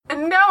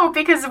No,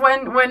 because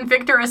when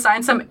Victor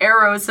assigns some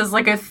arrows as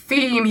like a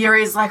theme,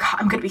 Yuri's like,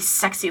 I'm gonna be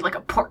sexy like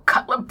a pork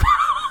cutlet.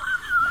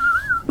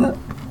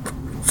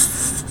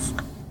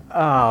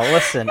 Oh,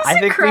 listen,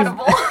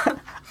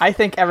 I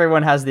think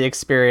everyone has the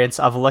experience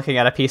of looking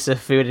at a piece of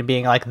food and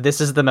being like,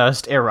 this is the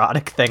most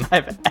erotic thing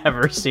I've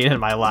ever seen in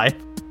my life.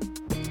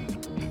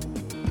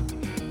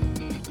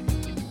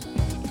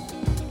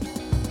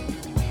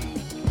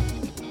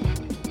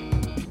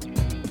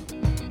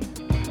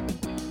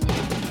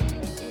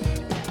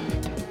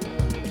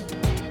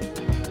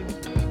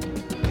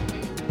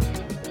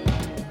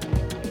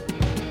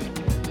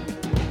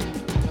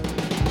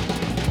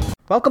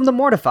 Welcome to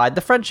Mortified,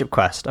 the Friendship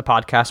Quest, a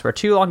podcast where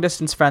two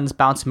long-distance friends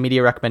bounce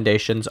media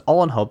recommendations,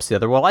 all in hopes the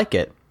other will like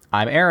it.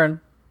 I'm Aaron.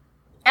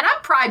 And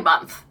I'm Pride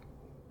Month.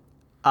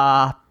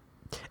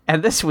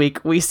 And this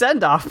week, we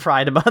send off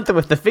Pride Month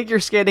with the figure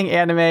skating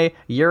anime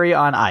Yuri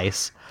on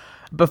Ice.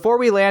 Before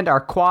we land our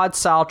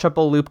quad-style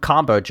triple loop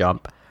combo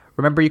jump,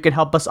 remember you can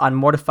help us on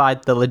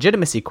Mortified, the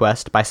Legitimacy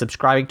Quest by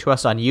subscribing to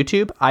us on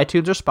YouTube,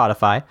 iTunes, or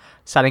Spotify,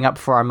 signing up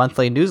for our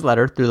monthly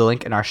newsletter through the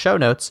link in our show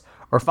notes,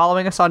 or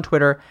following us on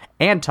Twitter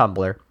and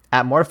Tumblr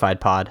at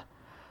MortifiedPod.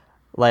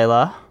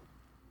 Layla,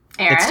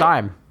 Aaron, it's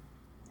time.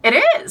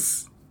 It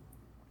is.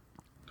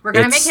 We're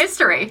going to make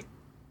history.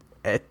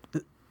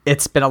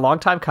 It's been a long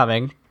time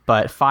coming,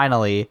 but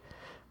finally,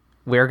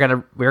 we're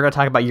gonna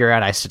talk about Yuri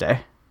on Ice today.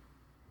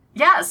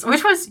 Yes,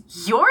 which was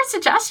your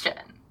suggestion.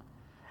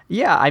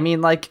 Yeah, I mean,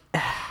 like,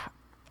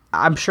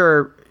 I'm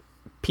sure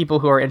people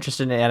who are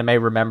interested in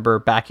anime remember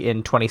back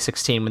in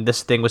 2016 when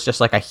this thing was just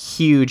like a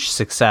huge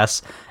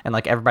success and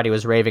like everybody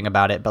was raving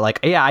about it. But like,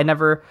 yeah, I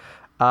never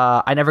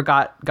got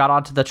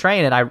onto the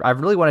train, and I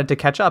really wanted to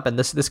catch up. And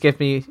this gave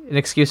me an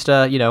excuse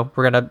to,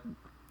 we're gonna,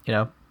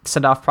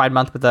 send off Pride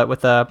Month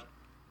with a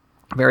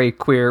very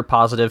queer,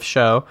 positive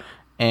show,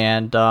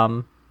 and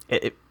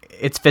it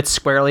fits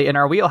squarely in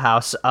our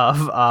wheelhouse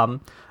of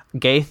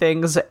gay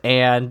things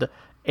and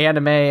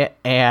anime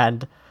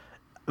and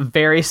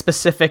very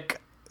specific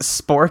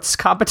sports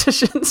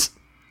competitions.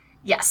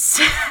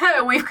 Yes.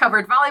 We've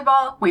covered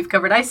volleyball. We've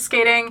covered ice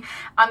skating.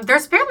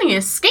 There's apparently a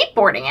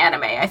skateboarding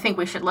anime. I think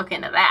we should look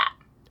into that.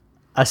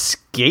 A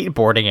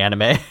skateboarding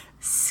anime?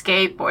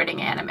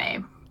 Skateboarding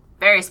anime.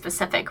 Very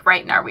specific,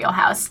 right in our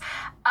wheelhouse.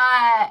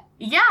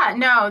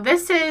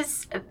 This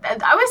is...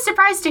 I was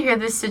surprised to hear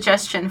this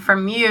suggestion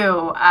from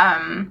you.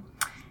 Not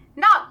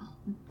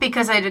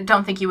because I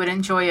don't think you would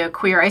enjoy a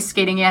queer ice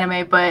skating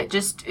anime, but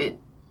just... It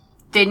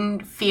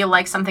didn't feel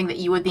like something that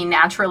you would be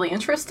naturally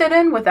interested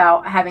in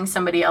without having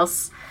somebody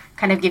else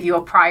kind of give you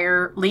a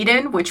prior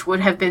lead-in, which would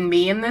have been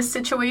me in this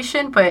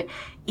situation. But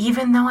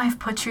even though I've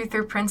put you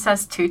through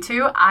Princess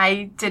Tutu,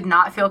 I did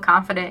not feel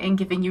confident in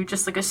giving you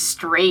just like a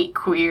straight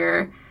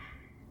queer,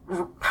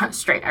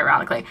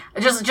 ironically,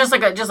 just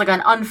like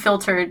an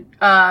unfiltered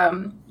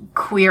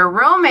queer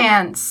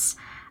romance,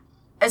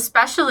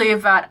 especially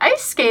about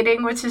ice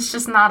skating, which is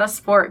just not a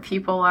sport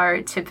people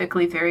are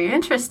typically very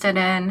interested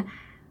in.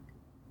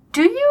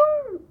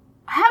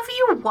 Have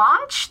you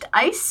watched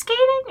ice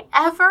skating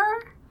ever?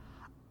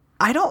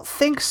 I don't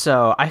think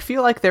so. I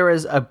feel like there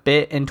was a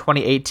bit in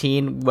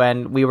 2018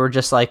 when we were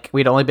just like,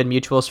 we'd only been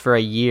mutuals for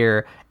a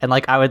year, and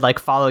like I would like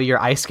follow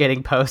your ice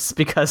skating posts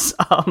because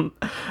that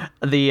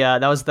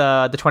was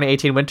the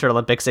 2018 Winter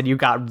Olympics, and you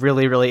got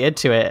really, really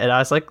into it, and I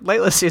was like,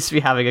 Layla seems to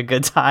be having a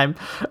good time.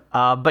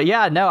 But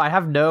yeah, no, I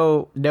have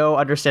no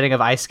understanding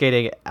of ice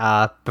skating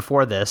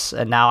before this,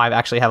 and now I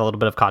actually have a little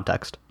bit of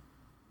context.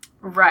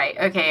 Right.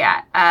 Okay.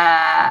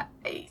 Yeah.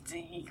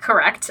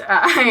 Correct.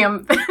 I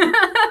am.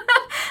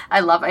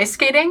 I love ice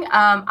skating.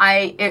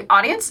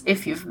 Audience,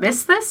 if you've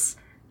missed this,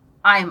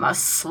 I'm a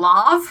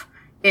Slav.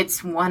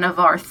 It's one of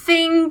our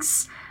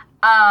things.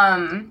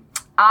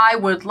 I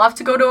would love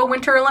to go to a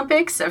Winter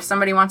Olympics. If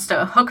somebody wants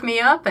to hook me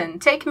up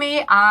and take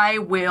me, I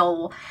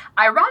will.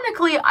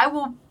 Ironically, I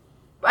will.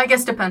 I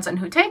guess depends on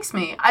who takes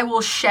me. I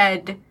will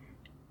shed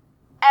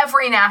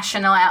every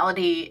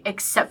nationality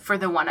except for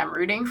the one I'm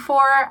rooting for.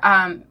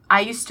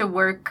 I used to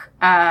work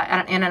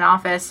in an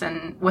office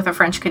and with a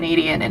French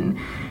Canadian, and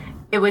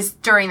it was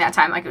during that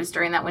time, like it was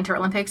during that Winter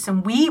Olympics,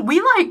 and we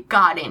like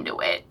got into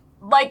it.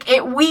 Like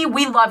we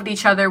loved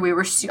each other. We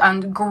were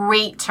on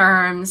great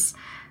terms.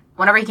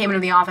 Whenever he came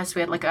into the office,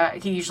 we had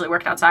he usually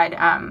worked outside.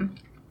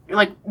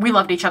 We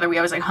loved each other. We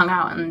always like hung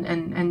out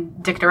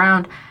and dicked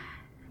around.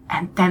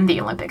 And then the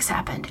Olympics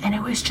happened, and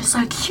it was just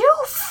like, you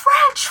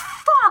French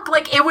fuck!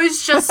 Like, it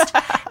was just,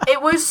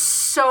 it was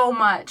so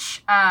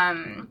much.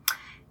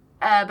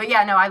 But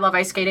yeah, no, I love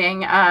ice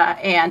skating,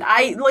 and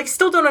I,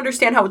 still don't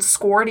understand how it's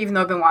scored, even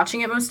though I've been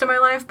watching it most of my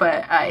life,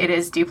 but it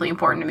is deeply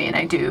important to me, and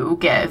I do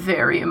get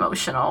very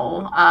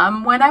emotional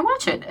when I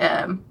watch it,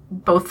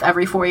 both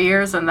every 4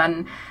 years, and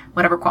then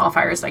whatever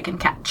qualifiers I can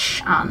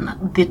catch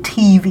on the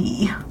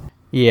TV.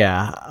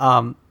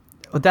 Yeah,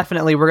 well,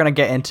 definitely we're going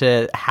to get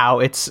into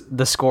how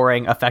the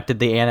scoring affected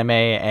the anime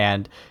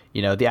and,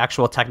 the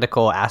actual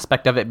technical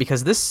aspect of it,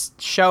 because this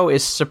show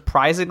is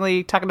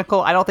surprisingly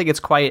technical. I don't think it's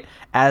quite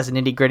as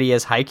nitty gritty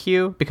as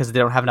Haikyuu because they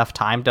don't have enough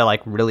time to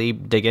like really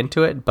dig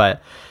into it,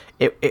 but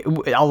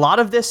a lot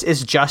of this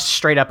is just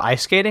straight up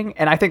ice skating,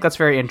 and I think that's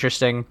very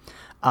interesting,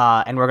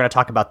 and we're going to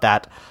talk about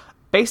that.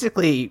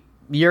 Basically,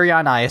 Yuri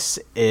on Ice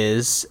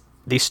is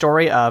the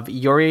story of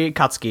Yuri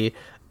Katsuki.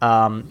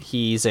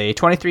 He's a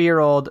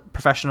 23-year-old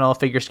professional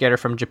figure skater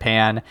from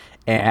Japan,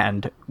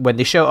 and when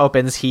the show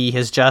opens, he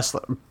has just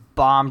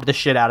bombed the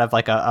shit out of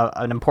like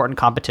an important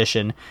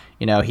competition.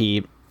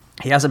 He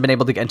hasn't been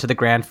able to get into the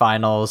grand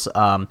finals.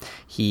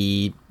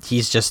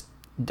 He's just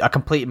a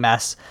complete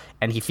mess,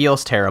 and he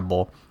feels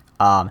terrible.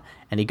 And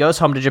he goes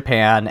home to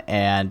Japan,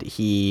 and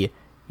he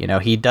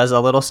does a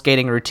little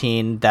skating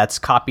routine that's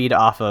copied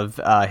off of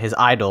his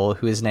idol,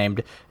 who is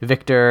named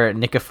Viktor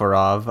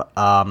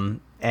Nikiforov.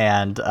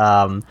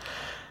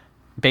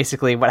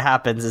 Basically what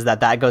happens is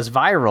that goes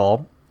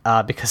viral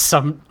because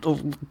some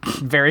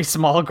very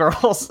small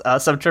girls,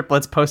 some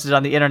triplets, posted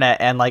on the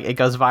internet, and like it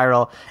goes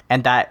viral,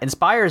 and that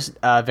inspires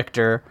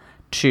Viktor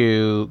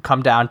to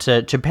come down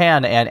to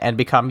Japan and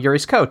become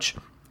Yuri's coach.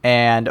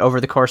 And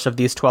over the course of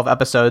these 12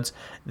 episodes,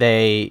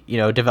 they,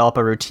 develop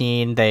a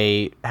routine.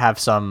 They have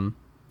some,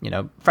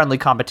 friendly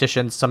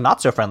competitions, some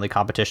not so friendly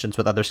competitions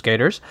with other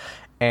skaters.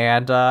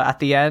 And at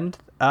the end,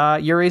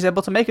 Yuri is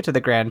able to make it to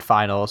the grand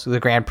finals, the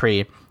Grand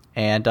Prix.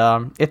 And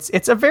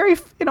it's a very,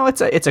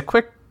 it's a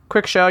quick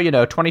show,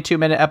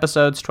 22-minute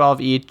episodes, 12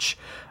 each.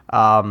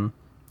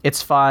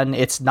 It's fun.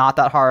 It's not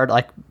that hard.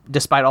 Like,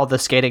 despite all the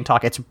skating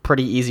talk, it's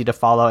pretty easy to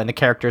follow, and the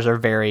characters are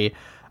very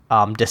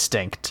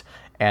distinct.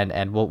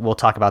 And we'll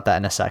talk about that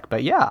in a sec.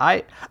 But yeah,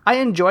 I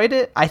enjoyed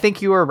it. I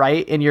think you were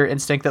right in your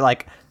instinct that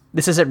like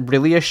this isn't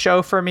really a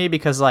show for me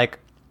because like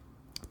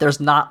there's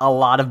not a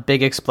lot of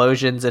big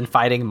explosions and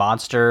fighting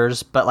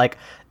monsters, but like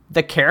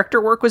the character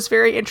work was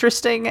very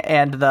interesting,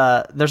 and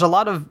there's a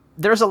lot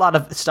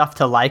of stuff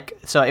to like.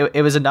 So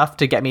it was enough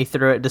to get me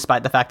through it,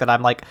 despite the fact that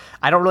I'm like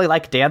I don't really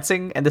like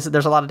dancing, and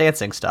there's a lot of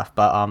dancing stuff.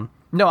 But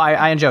no,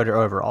 I enjoyed it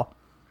overall.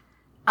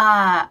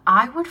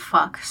 I would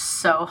fuck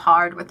so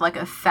hard with like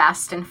a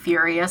Fast and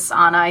Furious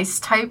on Ice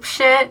type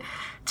shit.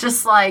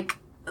 Just like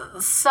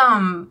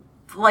some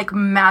like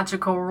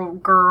magical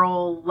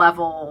girl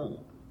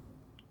level,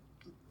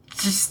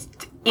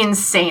 just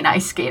insane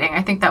ice skating.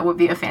 I think that would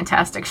be a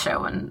fantastic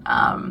show. And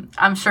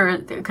I'm sure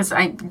because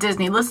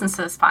Disney listens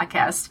to this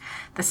podcast,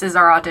 this is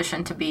our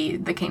audition to be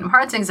the Kingdom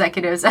Hearts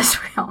executives, as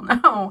we all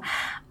know.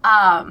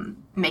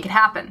 Make it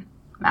happen,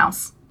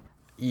 Mouse.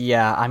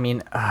 Yeah, I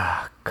mean,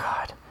 oh,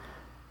 God.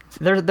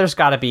 There's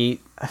got to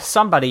be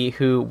somebody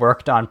who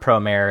worked on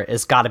Promare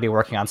is got to be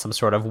working on some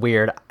sort of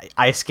weird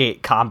ice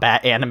skate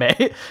combat anime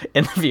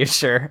in the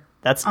future.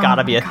 That's got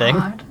to be a thing.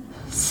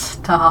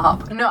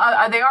 Stop. No,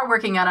 they are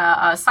working on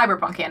a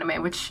cyberpunk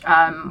anime, which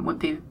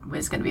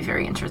is going to be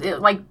very interesting.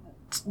 Like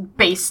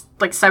based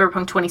like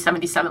Cyberpunk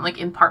 2077, like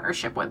in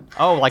partnership with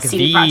like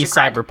CD the Projekt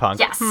Red. Cyberpunk.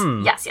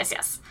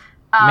 Yes.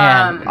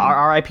 Man,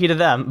 R.I.P. to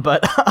them,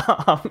 but.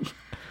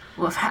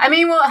 I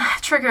mean, well,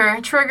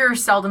 Trigger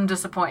seldom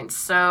disappoints,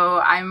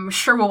 so I'm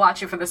sure we'll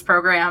watch it for this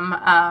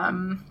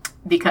program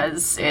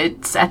because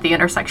it's at the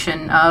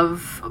intersection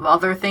of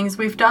other things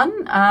we've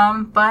done.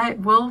 But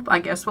I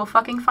guess we'll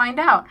fucking find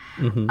out.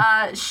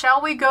 Mm-hmm.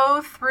 Shall we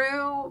go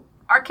through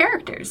our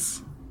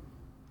characters?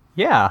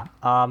 Yeah.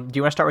 Do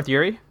you want to start with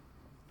Yuri?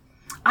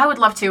 I would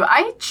love to.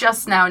 I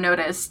just now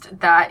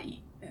noticed that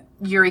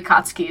Yuri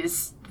Katsuki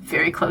is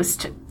very close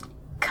to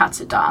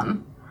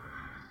Katsudan.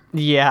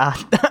 Yeah,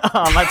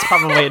 that's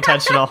probably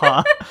intentional,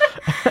 huh?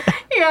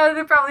 Yeah,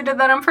 they probably did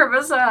that on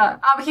purpose.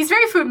 He's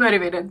very food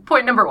motivated.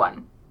 Point number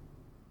one.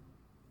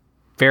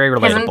 Very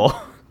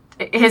relatable.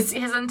 His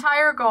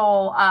entire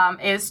goal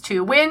is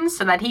to win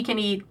so that he can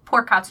eat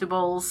pork katsu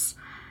bowls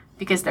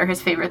because they're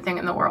his favorite thing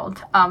in the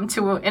world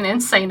to an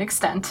insane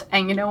extent.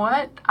 And you know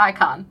what?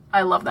 Icon.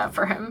 I love that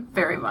for him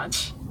very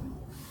much.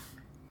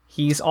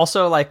 He's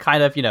also like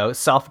kind of,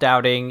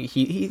 self-doubting.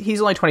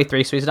 He's only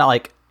 23, so he's not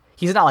like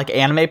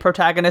anime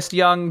protagonist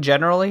young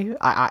generally,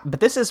 but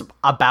this is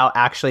about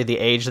actually the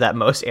age that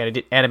most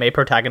anime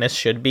protagonists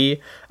should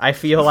be, I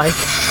feel like,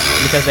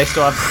 because he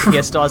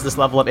still has this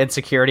level of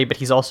insecurity, but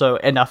he's also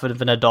enough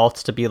of an adult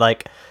to be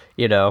like,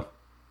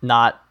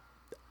 not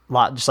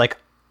just like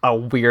a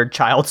weird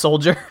child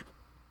soldier.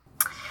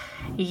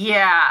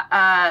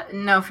 Yeah,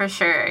 no, for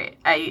sure.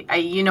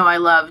 I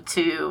love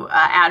to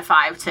add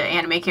 5 to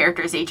anime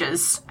characters'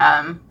 ages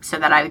so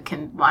that I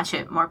can watch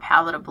it more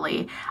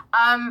palatably.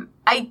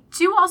 I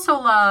do also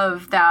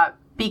love that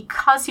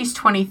because he's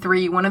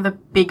 23, one of the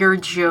bigger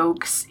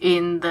jokes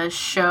in the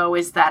show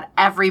is that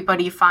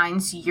everybody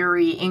finds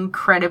Yuri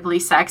incredibly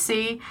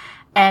sexy,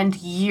 and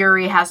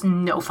Yuri has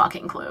no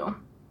fucking clue.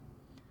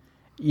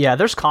 Yeah,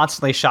 there's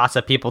constantly shots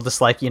of people just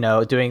like,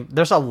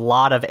 there's a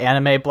lot of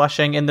anime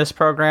blushing in this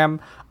program,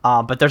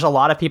 but there's a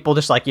lot of people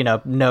just like,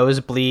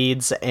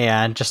 nosebleeds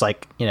and just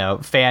like,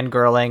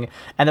 fangirling.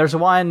 And there's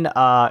one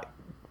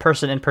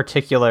person in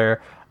particular,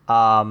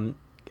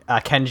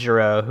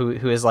 Kenjiro,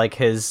 who is like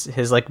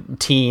his like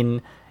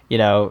teen,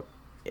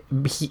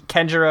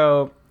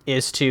 Kenjiro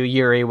is to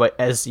Yuri what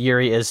as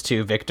Yuri is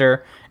to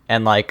Victor,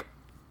 and like,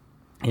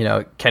 you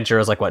know,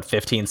 Kenjiro's like what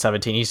 15,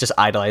 17. He's just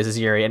idolizes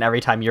Yuri, and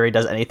every time Yuri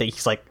does anything,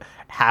 he's like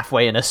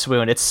halfway in a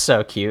swoon. It's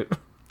so cute.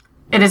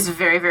 It is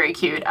very, very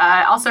cute.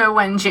 Also,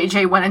 when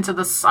JJ went into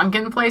the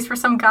sunken place for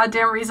some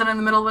goddamn reason in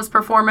the middle of his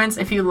performance,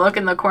 if you look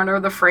in the corner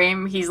of the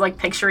frame, he's like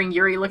picturing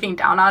Yuri looking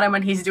down on him,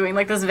 and he's doing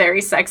like this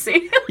very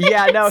sexy.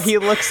 Yeah, no, he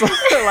looks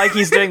like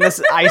he's doing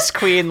this Ice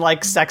Queen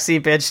like sexy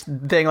bitch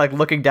thing, like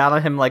looking down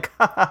on him, like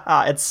ha ha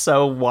ha. It's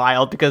so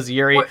wild because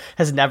Yuri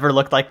has never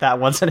looked like that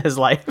once in his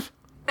life.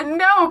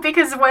 No,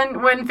 because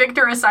when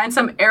Victor assigns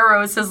some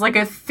arrows as like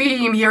a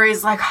theme,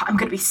 Yuri's like, I'm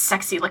gonna be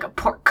sexy like a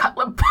pork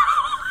cutlet.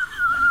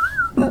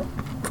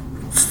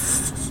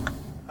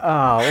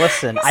 Oh,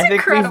 listen, I think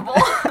incredible.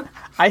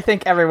 I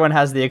think everyone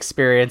has the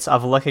experience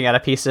of looking at a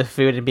piece of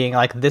food and being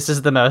like, this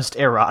is the most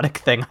erotic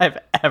thing I've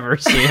ever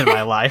seen in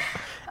my life.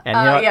 And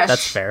you know what?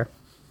 That's fair.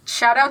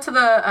 Shout out to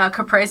the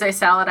caprese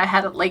salad I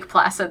had at Lake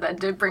Placid that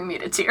did bring me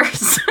to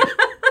tears.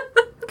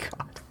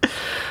 God.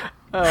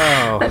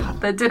 Oh.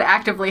 That did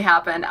actively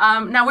happen.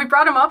 Now we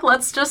brought him up.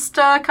 Let's just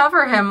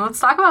cover him.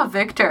 Let's talk about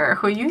Victor,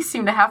 who you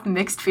seem to have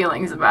mixed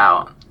feelings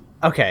about.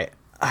 Okay.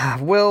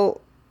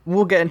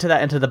 We'll get into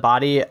that into the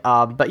body.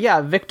 But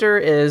yeah, Victor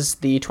is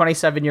the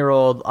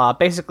 27-year-old.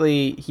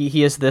 Basically,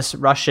 he is this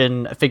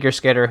Russian figure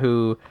skater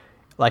who,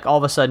 like, all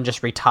of a sudden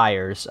just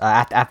retires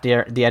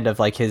after the end of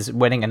like his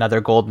winning another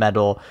gold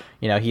medal.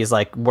 You know, he's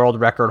like world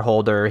record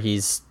holder.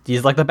 He's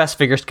like the best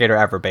figure skater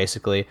ever,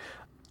 basically.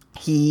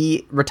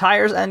 He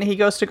retires and he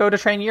goes to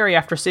train Yuri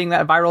after seeing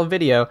that viral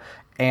video.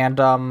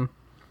 And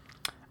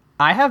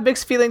I have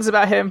mixed feelings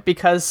about him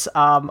because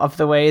of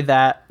the way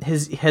that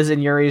his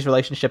and Yuri's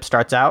relationship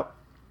starts out.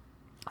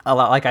 A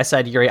lot, like I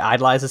said, Yuri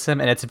idolizes him,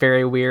 and it's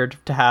very weird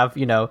to have,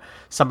 you know,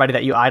 somebody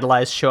that you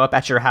idolize show up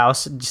at your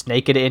house just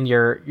naked in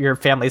your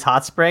family's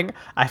hot spring.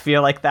 I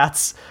feel like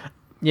that's,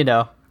 you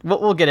know,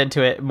 we'll get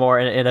into it more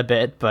in a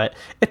bit, but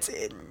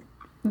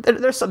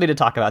there's something to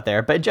talk about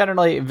there. But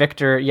generally,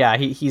 Victor, yeah,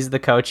 he's the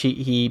coach.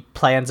 He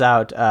plans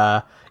out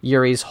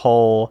Yuri's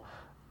whole,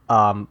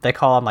 they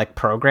call them like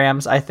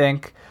programs, I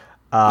think.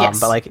 Yes.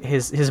 But like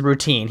his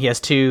routine, he has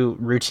two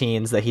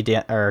routines that he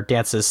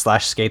dances /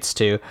 skates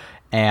to.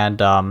 And,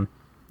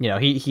 you know,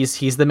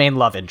 he's the main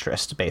love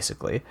interest,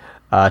 basically,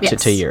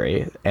 to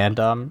Yuri.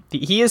 And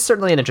he is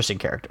certainly an interesting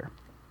character.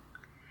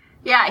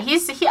 Yeah, I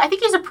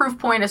think he's a proof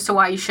point as to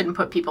why you shouldn't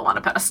put people on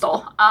a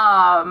pedestal.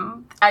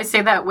 I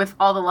say that with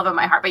all the love of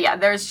my heart. But yeah,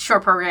 there's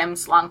short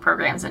programs, long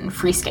programs, and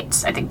free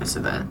skates. I think those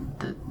are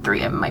the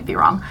three. I might be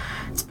wrong.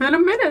 It's been a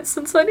minute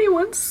since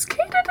anyone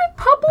skated in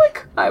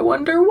public. I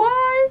wonder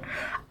why.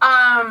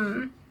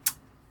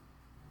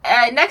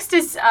 Next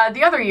is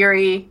the other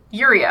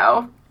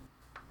Yurio.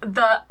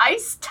 The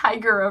Ice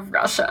Tiger of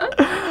Russia.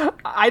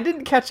 I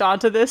didn't catch on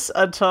to this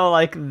until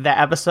like the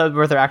episode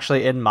where they're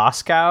actually in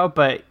Moscow,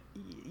 but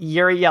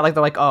Yuri, yeah, like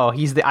they're like, oh,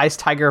 he's the Ice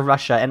Tiger of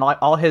Russia, and like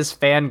all his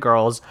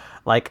fangirls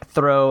like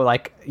throw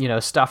like, you know,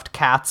 stuffed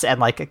cats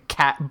and like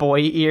cat boy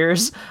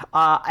ears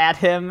at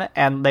him,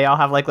 and they all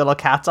have like little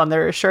cats on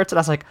their shirts, and I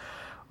was like,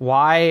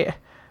 why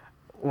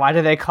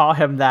do they call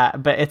him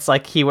that? But it's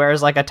like he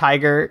wears like a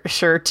tiger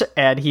shirt,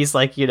 and he's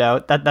like, you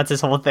know, that's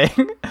his whole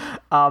thing.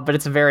 But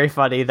it's very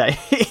funny that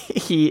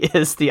he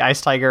is the Ice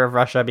Tiger of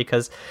Russia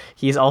because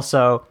he's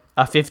also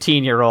a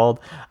 15-year-old,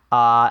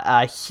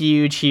 a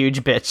huge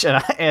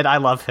bitch, and I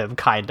love him,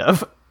 kind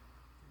of.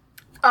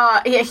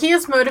 Yeah, he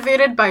is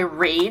motivated by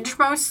rage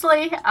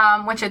mostly,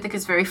 which I think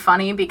is very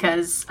funny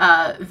because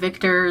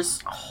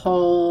Victor's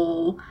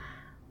whole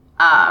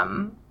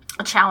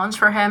challenge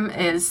for him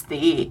is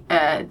the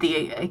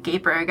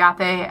Gaper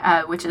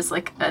Agape, which is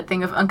like a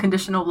thing of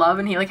unconditional love,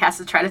 and he like has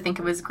to try to think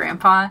of his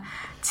grandpa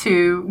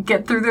to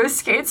get through those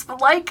skates, but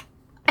like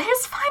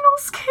his final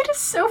skate is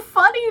so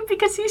funny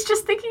because he's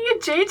just thinking of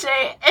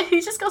JJ and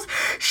he just goes,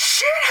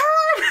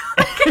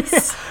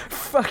 shithead!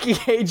 Fucking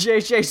hate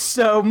JJ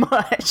so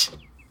much.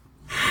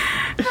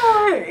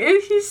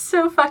 He's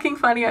so fucking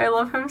funny. I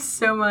love him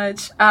so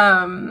much.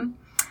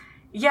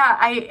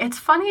 It's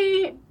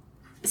funny.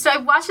 So I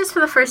watched this for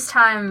the first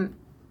time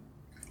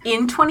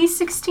in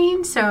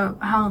 2016. So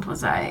how old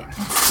was I?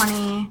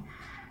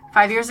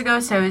 25 years ago.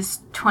 So it was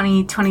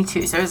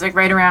 2022. So it was like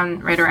right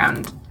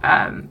around,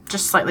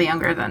 just slightly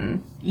younger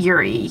than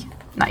Yuri,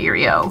 not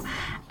Yurio.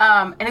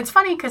 And it's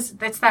funny because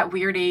it's that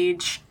weird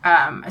age,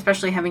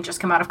 especially having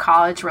just come out of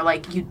college, where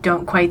like you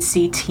don't quite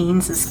see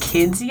teens as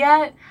kids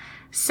yet.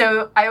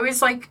 So I was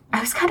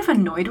kind of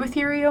annoyed with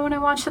Yurio when I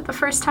watched it the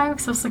first time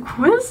because I was like,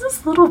 what is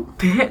this little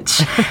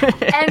bitch?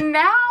 And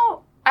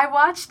now I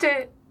watched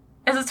it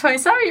as a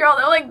 27-year-old.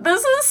 I'm like,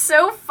 this is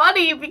so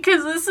funny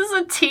because this is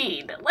a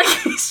teen.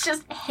 Like, it's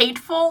just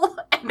hateful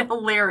and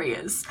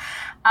hilarious.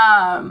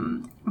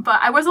 But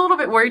I was a little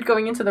bit worried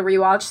going into the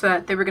rewatch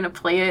that they were going to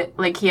play it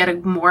like he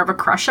had more of a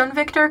crush on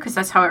Victor, because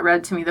that's how it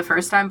read to me the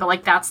first time. But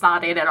like, that's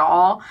not it at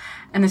all.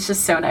 And it's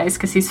just so nice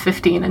because he's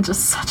 15 and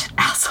just such an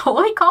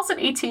asshole. He calls an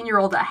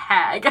 18-year-old a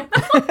hag.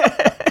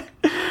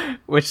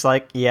 Which,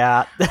 like,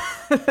 yeah.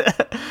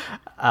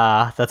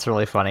 That's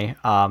really funny.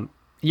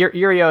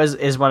 Yurio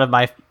is one of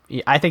my.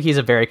 I think he's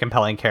a very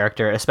compelling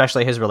character,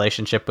 especially his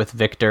relationship with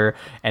Victor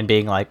and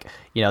being like,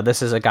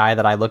 this is a guy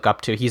that I look up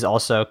to. He's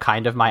also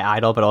kind of my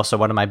idol, but also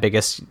one of my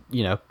biggest,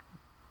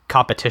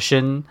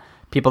 competition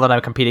people that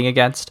I'm competing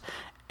against.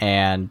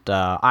 And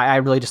I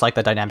really just like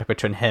the dynamic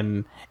between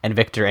him and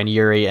Victor and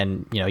Yuri,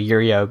 and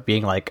Yurio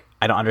being like,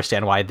 I don't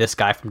understand why this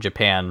guy from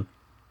Japan,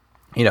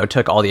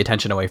 took all the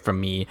attention away from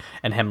me,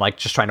 and him like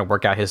just trying to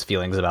work out his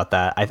feelings about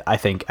that. I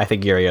think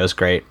Yurio's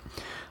great.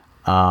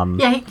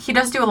 He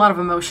does do a lot of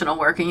emotional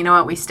work, and you know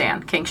what? We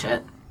stand king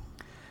shit.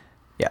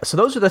 Yeah, so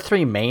those are the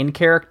three main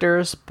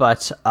characters,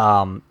 but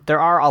there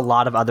are a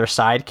lot of other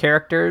side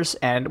characters,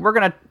 and we're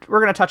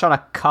gonna touch on a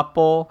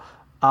couple.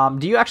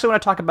 Do you actually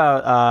want to talk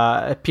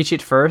about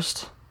Pichit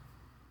first?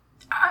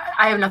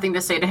 I have nothing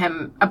to say to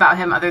him about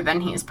him other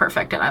than he's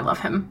perfect and I love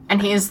him,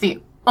 and he is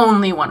the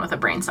only one with a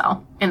brain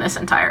cell in this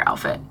entire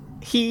outfit.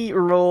 He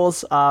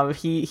rules.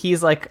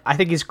 He's like, I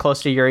think he's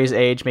close to Yuri's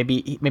age,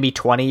 maybe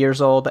 20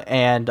 years old,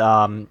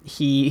 and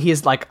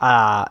he's like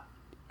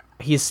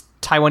he's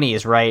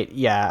Taiwanese, right?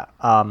 Yeah.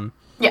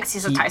 Yes,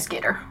 he's a Thai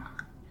skater.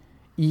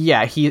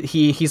 Yeah,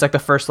 he's like the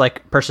first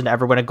like person to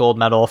ever win a gold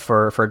medal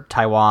for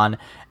Taiwan,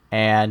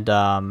 and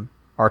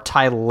or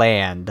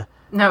Thailand.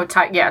 No,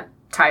 Thailand.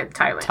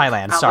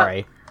 Thailand,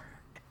 sorry.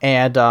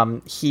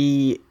 And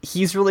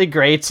he's really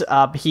great.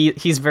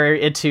 He's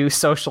very into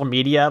social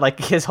media. Like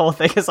his whole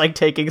thing is like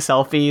taking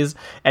selfies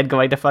and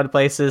going to fun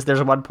places.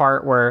 There's one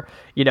part where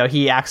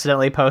he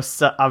accidentally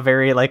posts a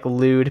very like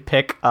lewd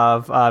pic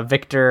of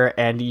Victor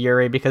and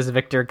Yuri because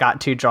Victor got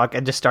too drunk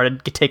and just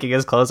started taking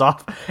his clothes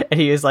off. And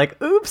he is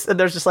like, "Oops!" And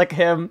there's just like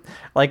him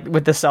like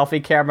with the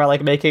selfie camera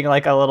like making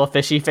like a little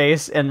fishy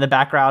face in the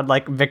background.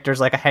 Like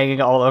Victor's like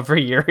hanging all over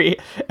Yuri,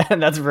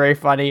 and that's very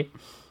funny.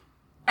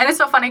 And it's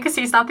so funny because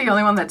he's not the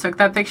only one that took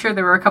that picture.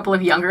 There were a couple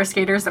of younger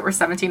skaters that were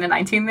 17 and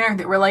 19 there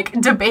that were like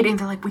debating.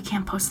 They're like, we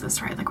can't post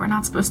this, right? Like, we're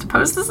not supposed to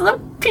post this. And then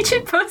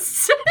Pichit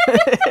posts. He's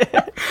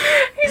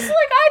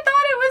like, I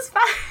thought it was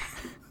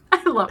fine.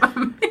 I love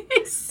him.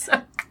 He's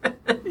so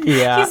good.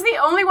 Yeah. He's the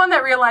only one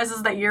that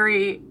realizes that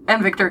Yuri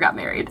and Victor got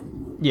married.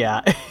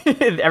 Yeah.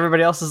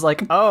 Everybody else is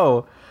like,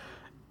 oh,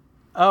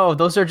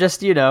 those are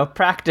just,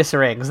 practice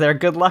rings. They're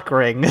good luck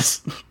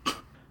rings.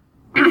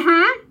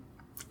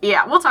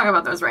 Yeah, we'll talk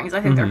about those rings.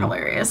 I think they're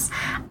hilarious.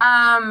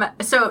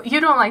 So you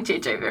don't like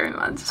JJ very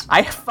much.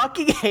 I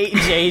fucking hate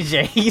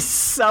JJ. He's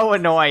so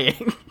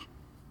annoying.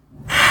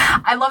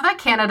 I love that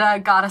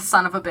Canada got a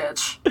son of a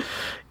bitch.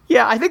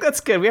 Yeah, I think that's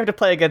good. We have to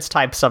play against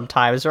types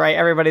sometimes, right?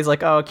 Everybody's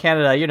like, oh,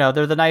 Canada,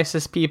 they're the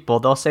nicest people.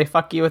 They'll say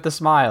fuck you with a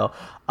smile.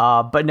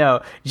 But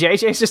no,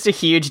 JJ's just a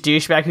huge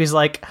douchebag who's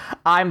like,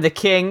 I'm the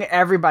king.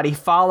 Everybody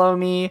follow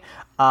me.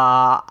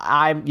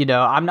 I'm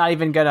not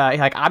even gonna,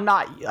 like, I'm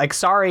not, like,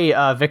 sorry,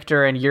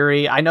 Victor and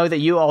Yuri, I know that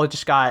you all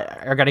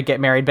are gonna get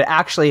married, but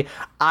actually,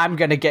 I'm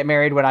gonna get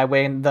married when I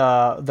win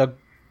the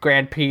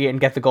Grand Prix and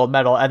get the gold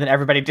medal, and then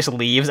everybody just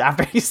leaves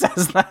after he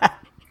says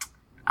that.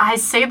 I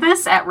say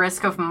this at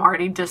risk of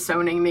Marty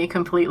disowning me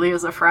completely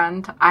as a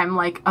friend. I'm,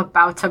 like,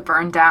 about to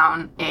burn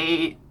down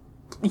a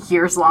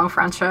years-long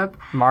friendship.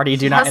 Marty,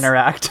 do not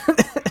interact.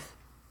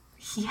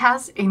 He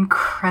has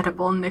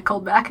incredible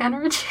Nickelback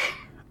energy.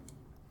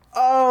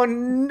 Oh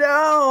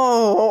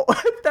no!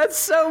 That's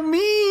so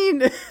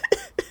mean!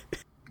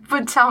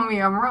 But tell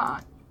me I'm wrong.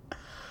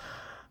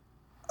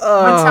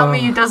 But tell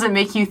me it doesn't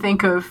make you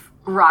think of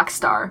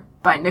Rockstar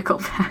by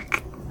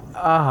Nickelback.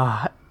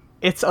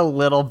 It's a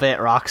little bit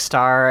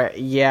Rockstar,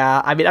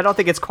 yeah. I mean, I don't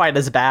think it's quite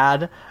as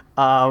bad,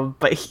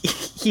 but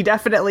he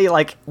definitely,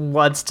 like,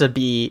 wants to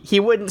be... He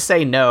wouldn't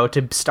say no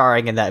to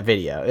starring in that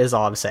video, is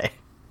all I'm saying.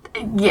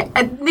 Yeah,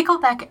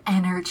 Nickelback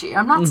energy.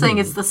 I'm not saying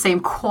it's the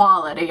same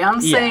quality. I'm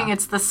saying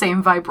it's the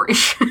same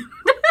vibration.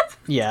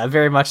 Yeah,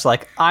 very much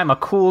like, I'm a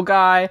cool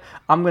guy.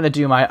 I'm going to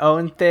do my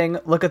own thing.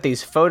 Look at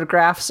these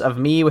photographs of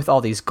me with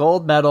all these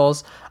gold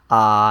medals.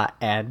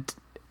 And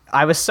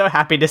I was so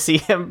happy to see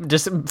him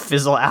just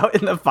fizzle out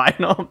in the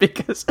final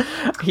because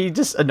he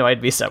just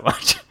annoyed me so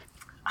much.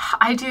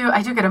 I do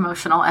get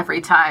emotional every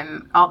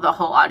time the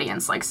whole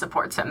audience like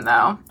supports him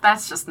though.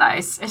 That's just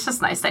nice. It's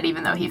just nice that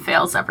even though he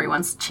fails,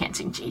 everyone's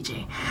chanting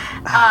GG.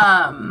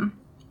 And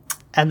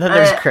then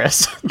there's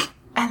Chris.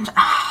 And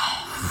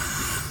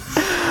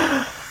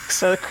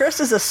so Chris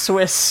is a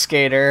Swiss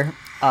skater,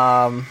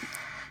 and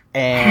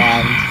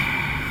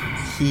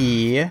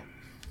he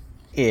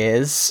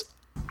is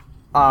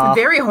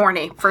very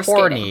horny for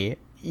skating.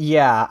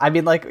 Yeah, I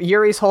mean, like,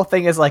 Yuri's whole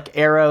thing is, like,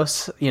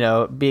 Eros,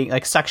 being,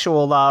 like,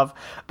 sexual love,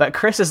 but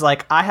Chris is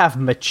like, I have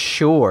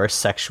mature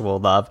sexual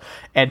love,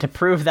 and to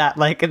prove that,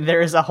 like,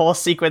 there's a whole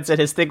sequence in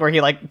his thing where he,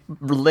 like,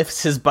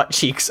 lifts his butt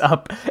cheeks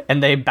up,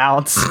 and they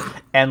bounce,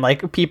 and,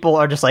 like, people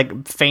are just,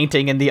 like,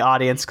 fainting in the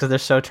audience because they're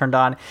so turned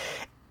on,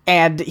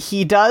 and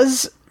he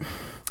does,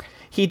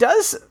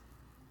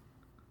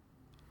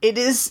 it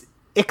is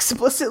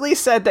explicitly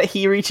said that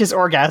he reaches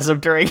orgasm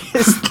during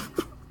his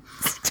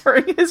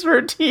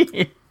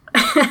routine.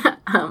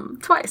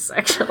 Twice,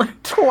 actually.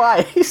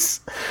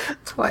 Twice.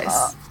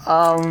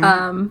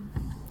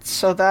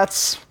 So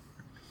that's...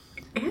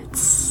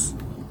 It's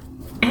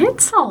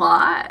a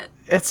lot.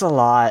 It's a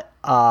lot.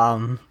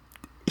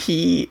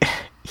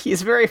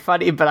 He's very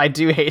funny, but I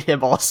do hate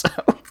him also.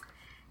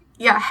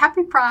 Yeah,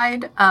 happy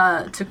Pride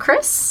to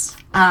Chris.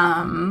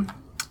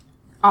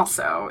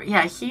 Also,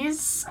 yeah,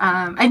 he's...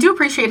 I do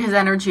appreciate his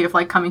energy of,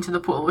 like, coming to the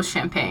pool with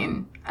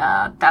champagne.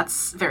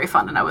 That's very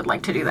fun, and I would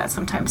like to do that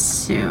sometime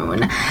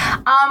soon.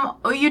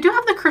 You do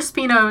have the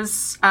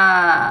Crispinos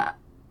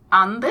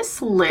on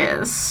this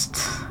list.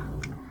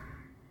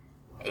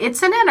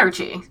 It's an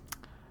energy.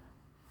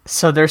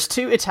 So there's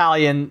 2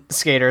 Italian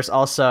skaters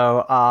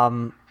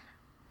also,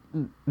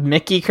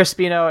 Mickey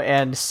Crispino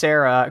and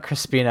Sarah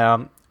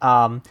Crispino.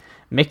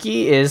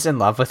 Mickey is in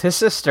love with his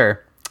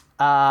sister.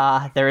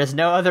 There is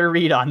no other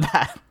read on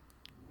that.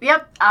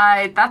 Yep,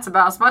 that's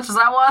about as much as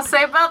I want to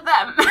say about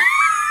them.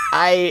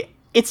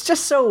 It's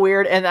just so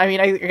weird, and I mean,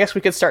 I guess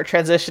we could start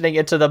transitioning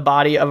into the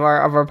body of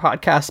our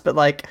podcast, but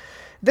like,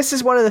 this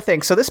is one of the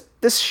things. So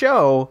this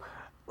show,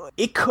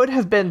 it could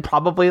have been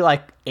probably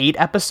like 8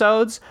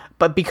 episodes,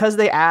 but because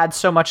they add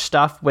so much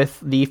stuff with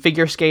the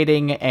figure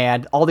skating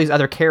and all these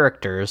other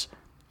characters,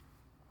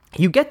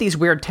 you get these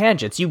weird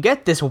tangents. You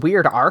get this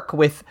weird arc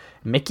with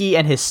Mickey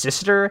and his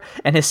sister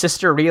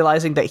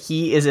realizing that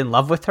he is in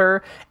love with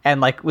her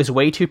and like was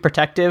way too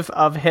protective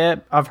of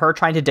her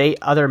trying to date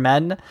other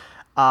men.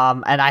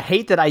 And I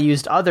hate that I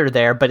used other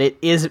there, but it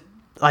is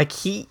like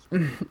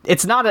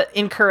it's not an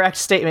incorrect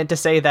statement to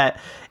say that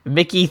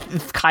Mickey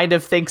kind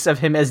of thinks of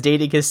him as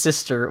dating his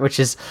sister, which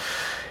is,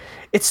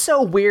 it's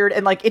so weird.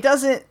 And like, it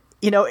doesn't,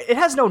 it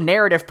has no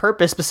narrative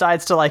purpose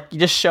besides to like, you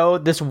just show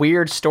this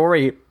weird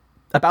story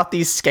about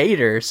these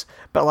skaters,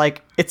 but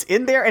like, it's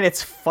in there and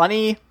it's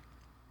funny.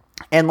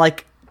 And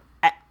like,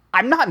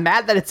 I'm not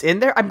mad that it's in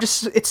there.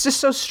 It's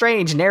just so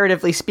strange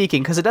narratively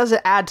speaking, because it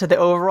doesn't add to the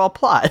overall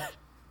plot.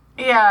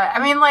 Yeah,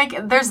 I mean,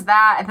 like, there's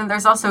that, and then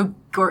there's also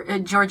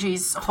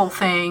Georgie's whole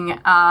thing,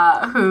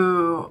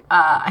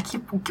 I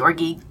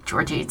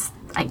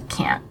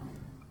can't,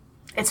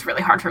 it's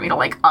really hard for me to,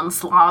 like,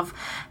 unslav,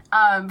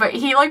 but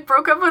he, like,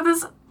 broke up with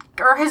his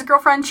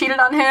girlfriend cheated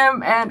on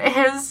him, and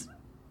his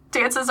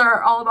dances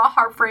are all about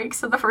heartbreak,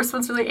 so the first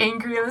one's really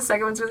angry, and the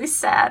second one's really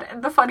sad,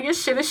 and the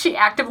funniest shit is she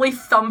actively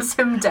thumbs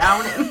him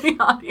down in the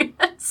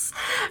audience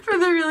for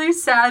the really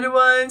sad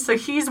one, so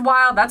he's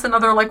wild. That's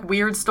another, like,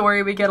 weird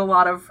story we get a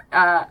lot of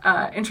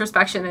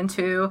introspection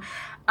into.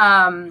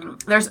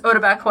 There's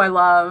Odebek, who I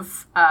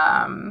love.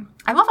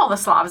 I love all the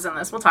Slavs in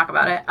this. We'll talk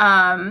about it.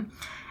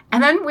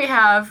 And then we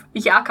have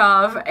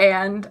Yakov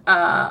and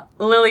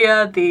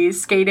Lilia, the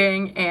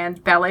skating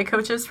and ballet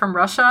coaches from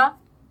Russia.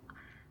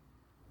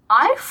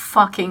 I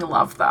fucking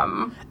love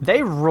them.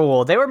 They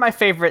rule. They were my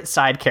favorite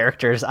side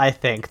characters, I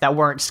think, that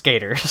weren't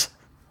skaters.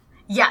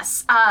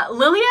 Yes.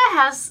 Lilia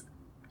has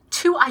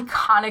 2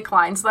 iconic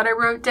lines that I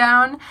wrote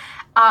down.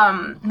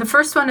 The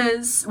first one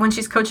is when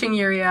she's coaching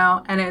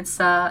Yurio, and it's,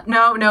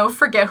 no,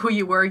 forget who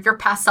you were. Your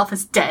past self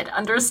is dead.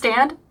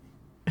 Understand?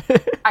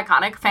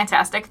 Iconic.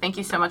 Fantastic. Thank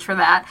you so much for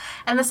that.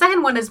 And the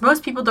second one is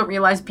most people don't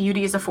realize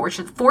beauty is a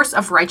force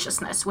of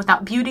righteousness.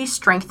 Without beauty,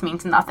 strength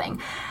means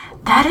nothing.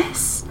 That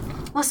is...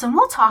 Listen,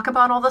 we'll talk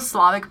about all the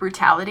Slavic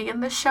brutality in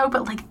this show,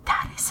 but, like,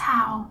 that is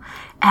how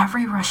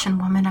every Russian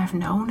woman I've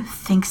known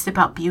thinks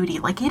about beauty.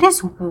 Like, it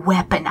is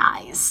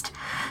weaponized.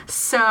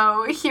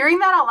 So hearing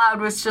that out loud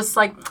was just,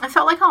 like, I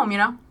felt like home,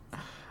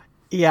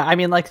 Yeah, I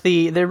mean, like,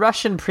 the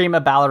Russian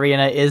prima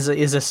ballerina is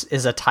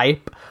a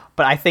type,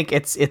 but I think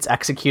it's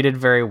executed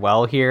very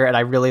well here, and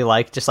I really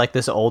like just like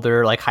this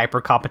older, like, hyper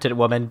competent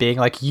woman being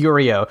like,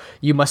 Yurio,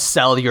 you must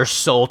sell your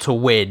soul to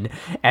win,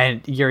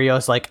 and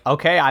Yurio's like,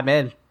 okay, I'm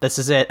in. This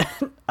is it.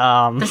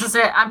 This is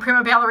it. I'm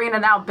prima ballerina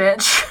now,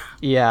 bitch.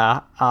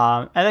 Yeah.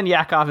 And then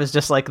Yakov is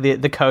just like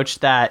the coach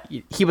that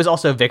he was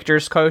also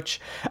Victor's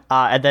coach,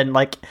 and then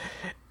like.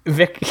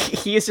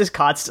 He is just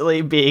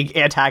constantly being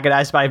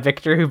antagonized by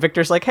Victor, who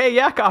Victor's like, hey,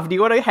 Yakov, do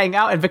you want to hang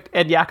out?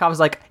 And Yakov's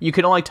like, you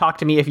can only talk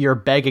to me if you're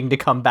begging to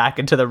come back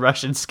into the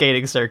Russian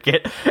skating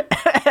circuit.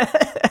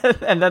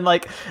 And then,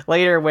 like,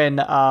 later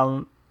when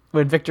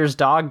Victor's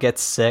dog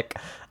gets sick,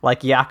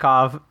 like,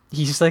 Yakov,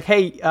 he's just like,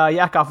 hey,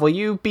 Yakov, will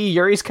you be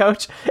Yuri's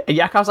coach? And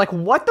Yakov's like,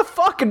 what the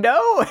fuck?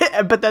 No!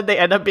 But then they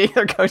end up being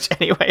their coach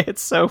anyway.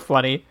 It's so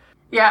funny.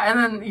 Yeah,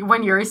 and then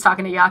when Yuri's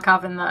talking to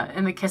Yakov in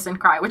the Kiss and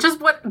Cry, which is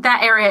what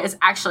that area is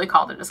actually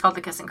called. It is called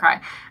the Kiss and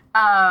Cry.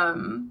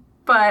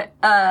 But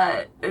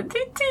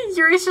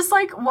Yuri's just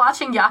like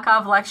watching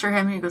Yakov lecture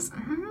him, and he goes,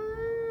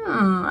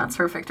 that's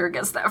where Victor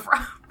gets that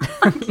from.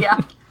 Like, yeah.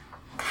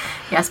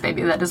 Yes,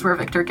 baby, that is where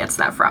Victor gets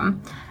that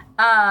from.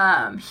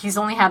 He's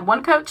only had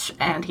one coach,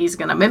 and he's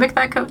gonna mimic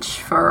that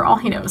coach for all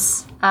he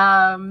knows.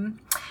 Then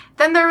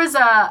there was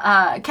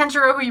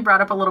Kenjiro, who you brought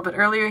up a little bit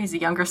earlier. He's a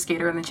younger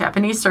skater in the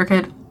Japanese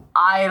circuit.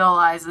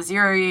 Idolizes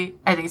Yuri.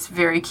 I think it's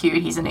very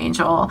cute. He's an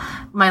angel.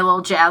 My little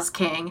jazz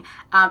king.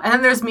 And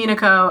then there's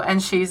Minako, and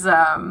she's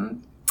a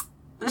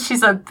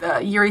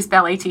Yuri's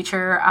ballet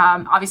teacher.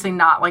 Obviously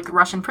not like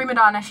Russian prima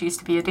donna. She used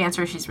to be a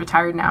dancer. She's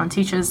retired now and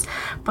teaches.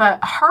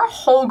 But her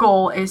whole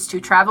goal is to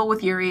travel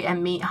with Yuri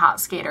and meet hot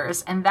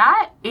skaters. And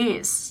that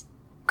is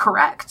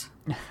correct.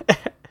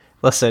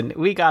 Listen,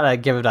 we gotta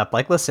give it up.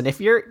 Like, listen,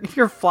 if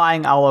you're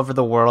flying all over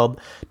the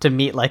world to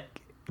meet like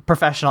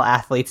professional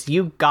athletes,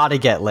 you gotta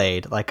get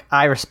laid. Like,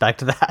 I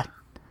respect that.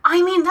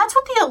 I mean, that's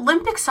what the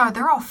Olympics are.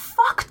 They're all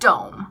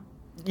fuckdome.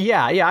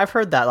 Yeah, I've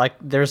heard that. Like,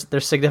 there's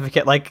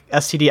significant like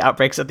STD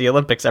outbreaks at the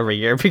Olympics every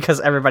year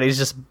because everybody's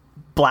just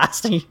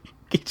blasting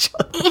each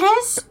other.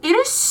 It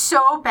is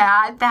so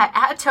bad that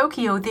at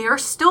Tokyo they are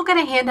still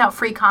going to hand out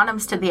free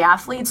condoms to the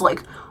athletes,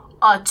 like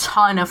a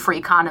ton of free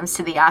condoms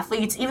to the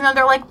athletes, even though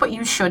they're like, but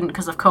you shouldn't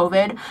because of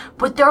COVID.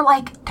 But they're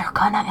like, they're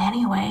gonna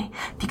anyway,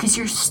 because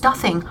you're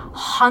stuffing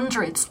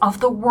hundreds of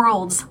the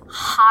world's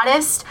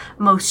hottest,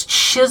 most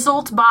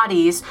chiseled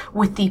bodies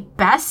with the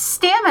best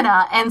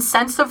stamina and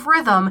sense of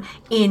rhythm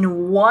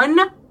in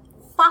one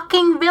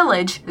fucking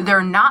village.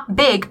 They're not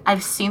big.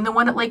 I've seen the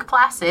one at Lake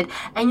Placid,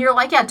 and you're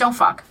like, yeah, don't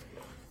fuck.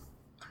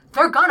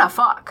 They're gonna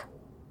fuck.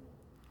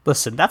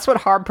 Listen, that's what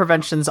harm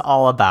prevention's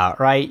all about,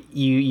 right?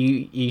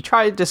 You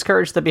try to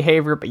discourage the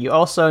behavior, but you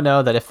also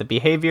know that if the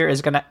behavior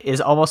is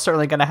almost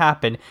certainly gonna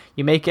happen,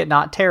 you make it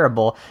not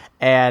terrible.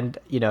 And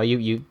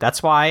you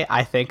that's why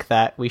I think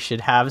that we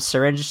should have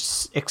syringe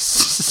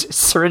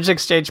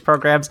exchange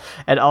programs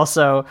and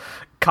also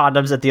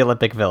condoms at the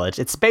Olympic Village.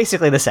 It's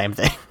basically the same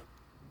thing.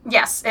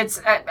 Yes,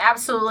 it's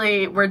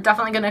absolutely, we're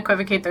definitely going to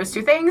equivocate those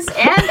two things,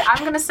 and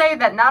I'm going to say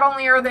that not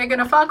only are they going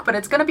to fuck, but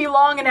it's going to be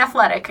long and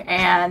athletic,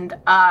 and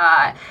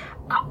God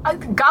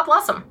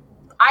bless them.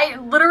 I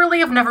literally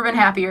have never been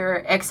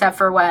happier, except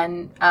for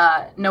when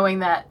knowing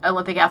that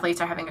Olympic athletes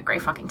are having a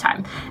great fucking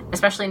time,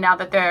 especially now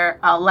that they're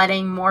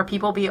letting more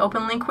people be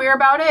openly queer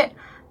about it.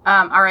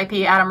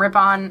 R.I.P. Adam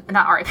Rippon.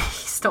 Not R.I.P.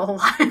 He's still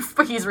alive,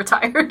 but he's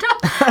retired.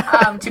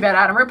 Too bad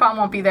Adam Rippon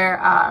won't be there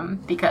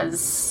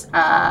because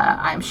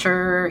I'm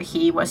sure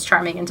he was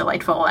charming and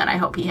delightful, and I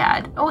hope he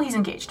had... Oh, he's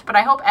engaged, but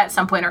I hope at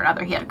some point or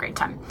another he had a great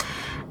time.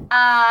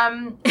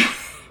 I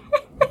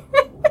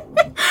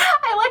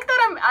like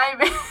that I'm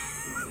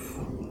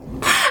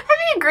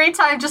having a great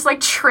time just, like,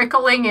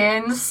 trickling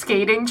in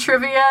skating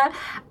trivia.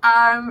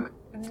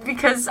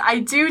 Because I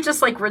do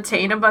just, like,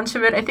 retain a bunch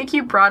of it. I think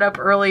you brought up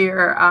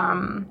earlier,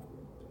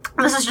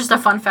 this is just a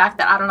fun fact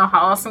that I don't know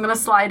how else I'm going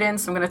to slide in,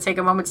 so I'm going to take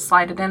a moment to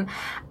slide it in.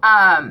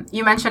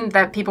 You mentioned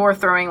that people were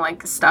throwing,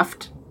 like,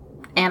 stuffed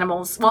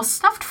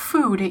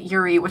food at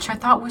Yuri, which I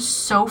thought was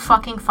so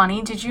fucking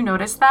funny. Did you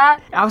notice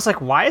that? I was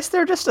like, why is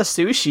there just a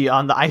sushi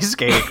on the ice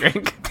skating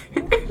rink?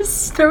 They're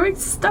just throwing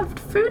stuffed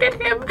food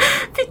at him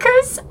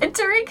because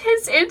during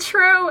his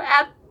intro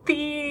at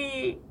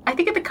the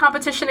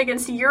competition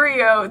against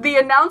Yurio, the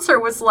announcer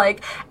was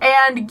like,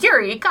 and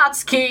Yuri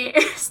Katsuki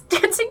is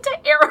dancing to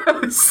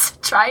arrows,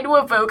 trying to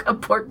evoke a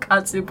pork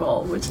katsu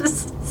bowl, which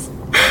is,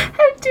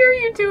 how dare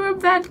you do him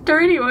that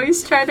dirty while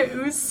he's trying to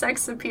ooze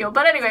sex appeal.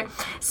 But anyway,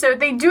 so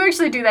they do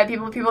actually do that.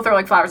 People throw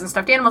like flowers and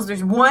stuffed animals.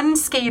 There's one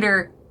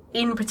skater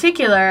in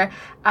particular,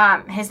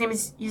 his name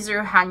is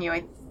Yuzuru Hanyu,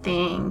 I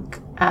think.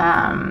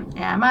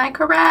 Am I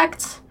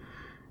correct?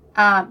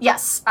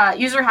 Yes,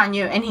 Yuzuru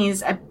Hanyu, and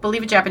he's, I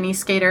believe, a Japanese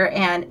skater,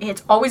 and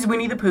it's always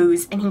Winnie the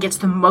Pooh's, and he gets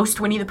the most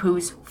Winnie the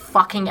Pooh's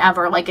fucking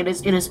ever. Like, it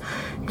is,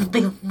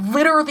 they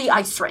literally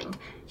ice ring.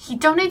 He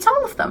donates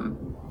all of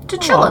them to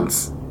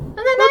Chillins. Isn't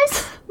that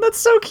nice? That's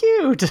so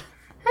cute.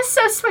 That's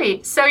so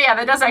sweet. So yeah,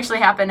 that does actually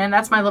happen, and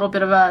that's my little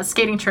bit of a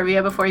skating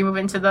trivia before you move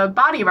into the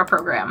body of our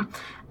program,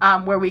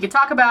 where we could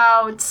talk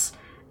about,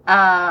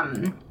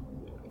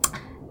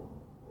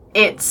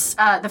 it's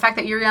the fact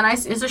that Yuri on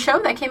Ice is a show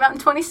that came out in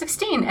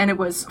 2016, and it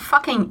was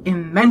fucking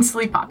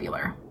immensely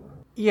popular.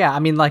 Yeah, I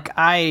mean, like,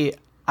 I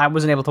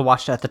wasn't able to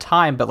watch it at the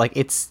time, but like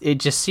it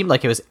just seemed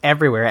like it was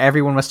everywhere.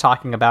 Everyone was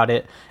talking about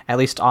it, at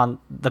least on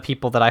the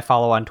people that I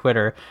follow on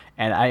Twitter,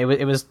 and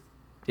it was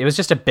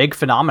just a big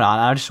phenomenon.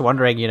 I was just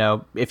wondering,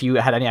 if you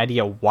had any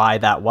idea why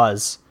that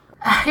was.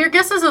 Your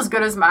guess is as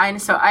good as mine.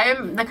 So I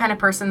am the kind of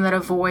person that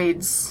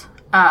avoids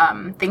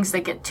things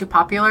that get too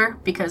popular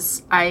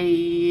because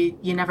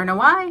you never know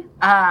why.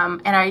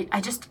 And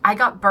I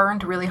got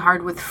burned really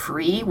hard with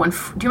Free. Do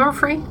you remember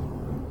Free?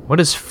 What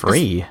is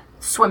Free? The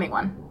swimming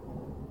one.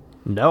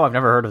 No, I've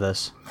never heard of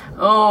this.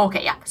 Oh,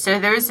 okay, yeah. So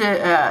there's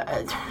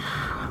I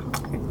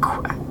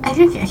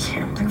think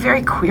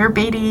very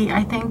queer-baity,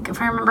 I think,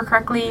 if I remember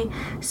correctly,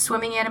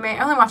 swimming anime. I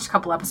only watched a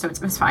couple episodes,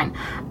 it was fine.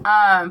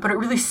 But it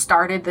really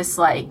started this,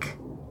 like,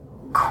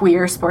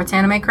 queer sports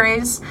anime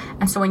craze.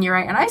 And so when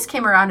Yuri on Ice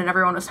came around and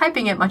everyone was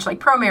hyping it, much like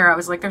Promare, I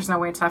was like, there's no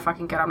way it's that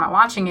fucking good, I'm not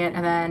watching it.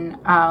 And then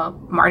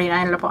Marty and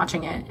I ended up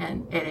watching it,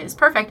 and it is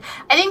perfect.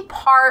 I think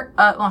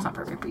well, it's not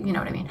perfect, but you know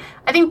what I mean.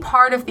 I think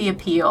part of the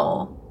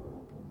appeal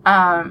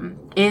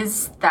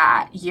is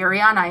that Yuri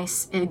on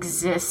Ice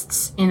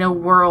exists in a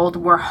world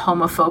where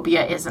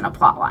homophobia isn't a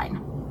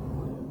plotline.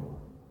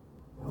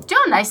 Do you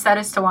know how nice that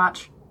is to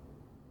watch?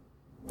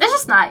 It's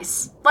just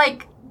nice.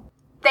 Like,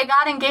 they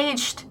got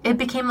engaged. It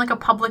became like a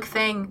public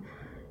thing.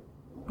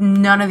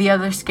 None of the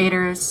other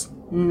skaters,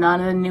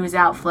 none of the news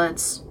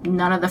outlets,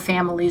 none of the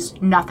families,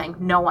 nothing.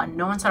 No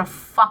one said a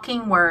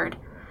fucking word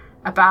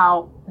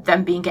about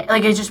them being gay.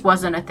 Like, it just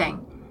wasn't a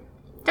thing.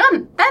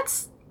 Done.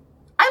 That's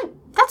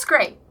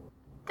great.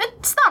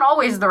 It's not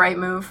always the right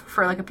move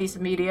for like a piece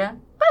of media,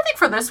 but I think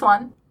for this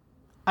one,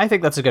 I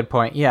think that's a good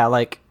point. Yeah,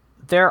 like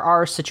there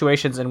are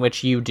situations in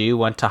which you do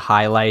want to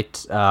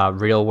highlight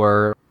real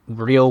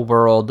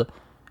world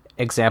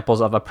examples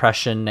of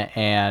oppression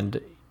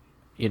and,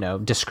 you know,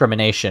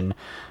 discrimination,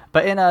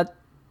 but in a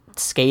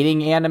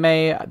skating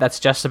anime that's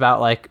just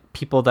about like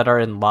people that are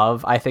in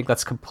love, I think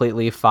that's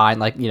completely fine.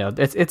 Like, you know,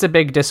 it's a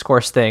big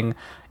discourse thing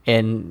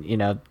in, you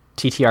know,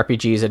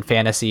 TTRPGs and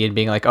fantasy, and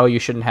being like, oh, you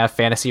shouldn't have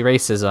fantasy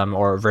racism,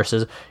 or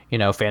versus, you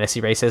know,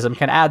 fantasy racism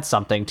can add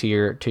something to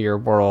your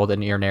world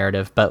and your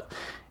narrative. But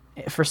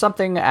for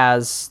something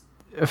as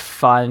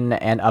fun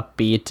and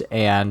upbeat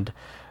and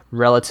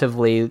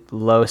relatively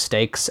low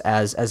stakes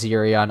as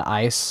Yuri on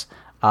Ice,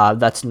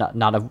 that's not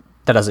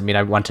that doesn't mean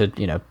I want to,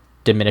 you know,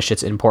 diminish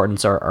its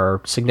importance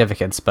or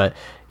significance, but,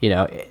 you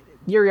know,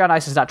 Yuri on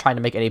Ice is not trying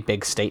to make any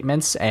big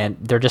statements, and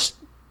they're just,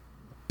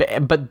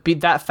 but be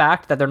that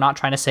fact that they're not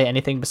trying to say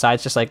anything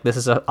besides just like, this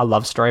is a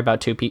love story about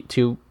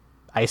two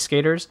ice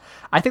skaters.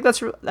 I think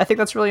that's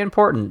really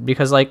important,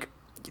 because like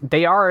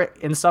they are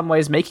in some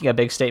ways making a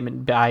big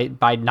statement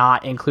by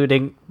not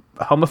including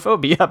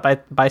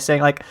homophobia, by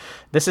saying like,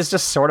 this is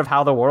just sort of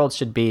how the world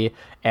should be,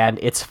 and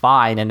it's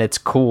fine and it's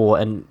cool,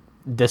 and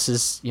this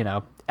is, you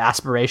know,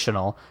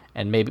 aspirational,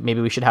 and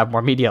maybe we should have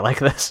more media like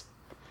this.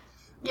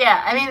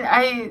 Yeah, I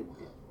mean,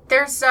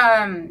 there's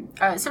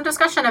some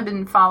discussion I've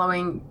been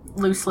following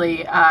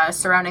loosely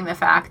surrounding the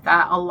fact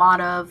that a lot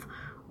of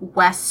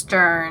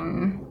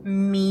Western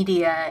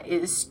media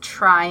is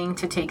trying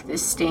to take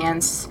this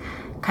stance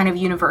kind of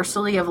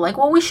universally of like,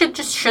 well, we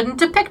shouldn't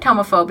depict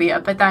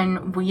homophobia, but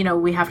then, you know,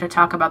 we have to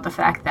talk about the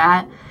fact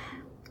that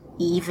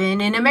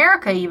even in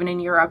America, even in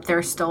Europe,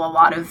 there's still a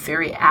lot of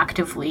very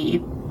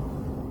actively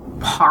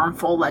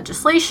harmful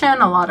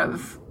legislation. A lot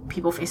of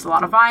people face a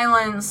lot of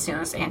violence. You know,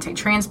 there's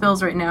anti-trans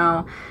bills right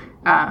now,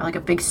 like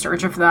a big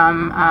surge of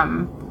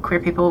them. Queer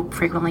people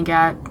frequently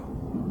get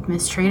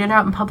mistreated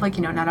out in public.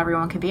 You know, not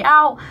everyone can be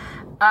out.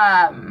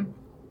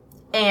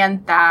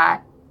 And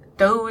that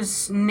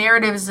those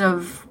narratives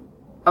of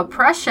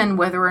oppression,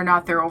 whether or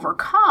not they're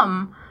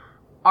overcome,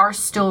 are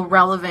still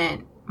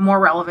more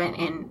relevant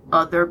in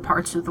other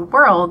parts of the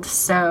world.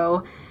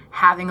 So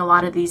having a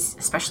lot of these,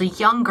 especially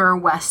younger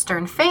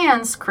Western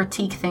fans,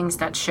 critique things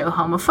that show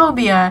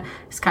homophobia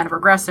is kind of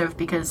regressive,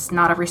 because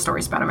not every story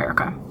is about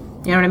America.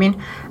 You know what I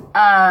mean?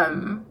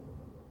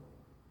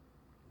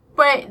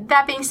 But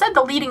that being said,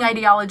 the leading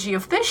ideology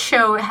of this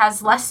show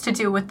has less to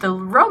do with the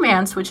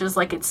romance, which is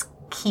like its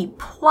key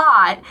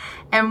plot,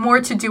 and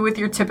more to do with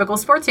your typical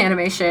sports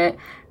anime shit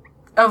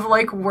of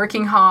like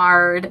working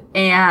hard.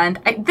 And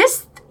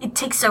it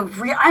takes a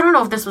real, I don't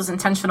know if this was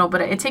intentional,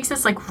 but it takes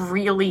this like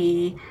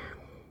really,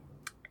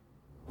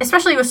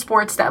 especially with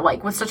sports that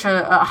like with such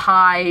a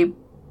high,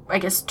 I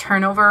guess,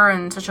 turnover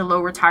and such a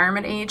low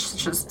retirement age,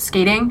 such as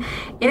skating,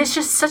 it is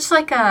just such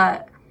like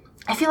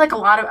I feel like a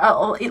lot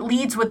of, it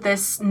leads with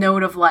this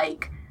note of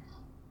like,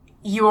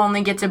 you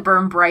only get to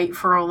burn bright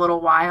for a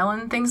little while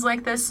and things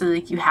like this. So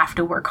like you have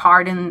to work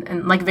hard,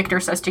 and like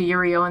Victor says to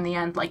Yurio in the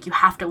end, like you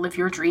have to live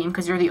your dream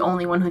because you're the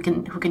only one who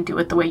can do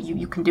it the way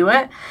you can do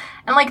it.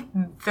 And like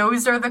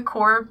those are the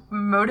core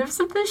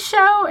motives of this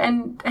show,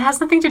 and it has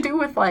nothing to do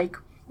with like,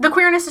 the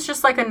queerness is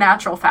just like a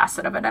natural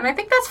facet of it, and I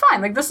think that's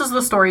fine. Like this is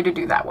the story to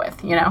do that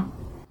with, you know?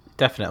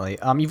 Definitely.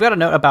 You've got a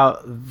note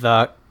about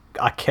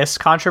a kiss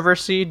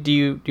controversy. Do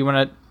you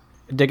want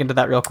to dig into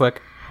that real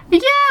quick? Yeah,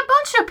 a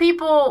bunch of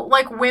people,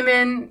 like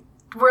women,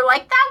 were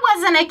like, that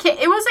wasn't a kiss.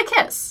 It was a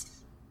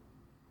kiss.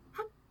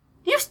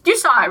 You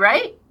saw it,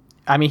 right?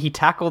 I mean, he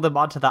tackled them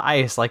onto the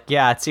ice. Like,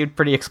 yeah, it seemed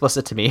pretty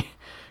explicit to me.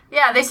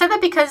 Yeah, they said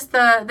that because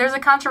there's a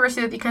controversy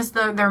that because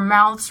their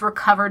mouths were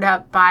covered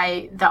up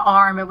by the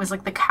arm, it was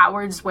like the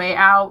coward's way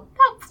out.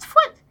 No,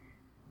 what?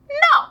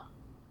 No.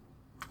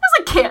 It was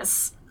a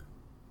kiss.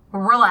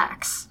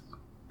 Relax.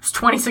 It was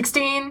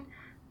 2016.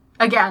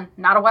 Again,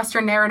 not a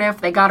Western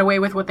narrative. They got away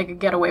with what they could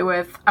get away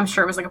with. I'm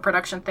sure it was like a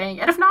production thing.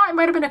 And if not, it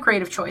might have been a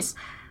creative choice.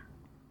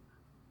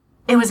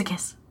 It was a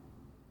kiss.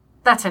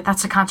 That's it.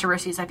 That's the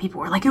controversy, is that people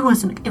were like, it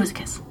was a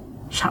kiss.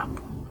 Shut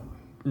up.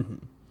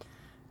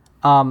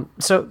 Mm-hmm.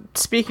 So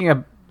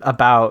speaking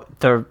about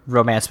the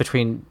romance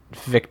between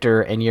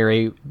Victor and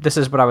Yuri, this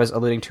is what I was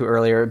alluding to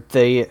earlier.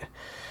 It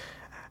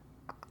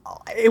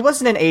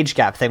wasn't an age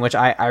gap thing, which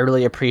I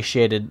really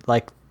appreciated.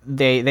 Like,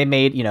 they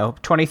made, you know,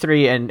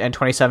 23 and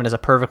 27 is a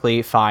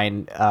perfectly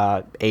fine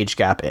age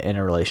gap in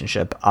a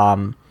relationship.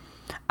 I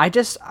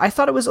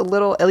thought it was a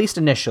little, at least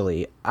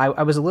initially,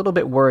 I was a little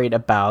bit worried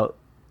about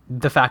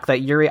the fact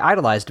that Yuri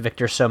idolized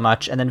Victor so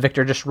much, and then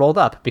Victor just rolled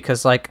up,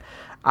 because like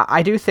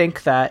I do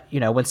think that, you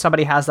know, when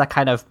somebody has that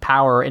kind of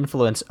power or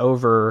influence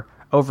over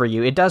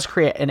you, it does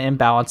create an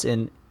imbalance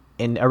in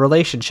a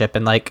relationship.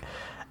 And like,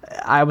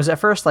 I was at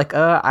first like,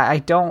 I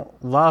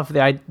don't love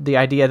the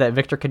idea that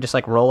Victor could just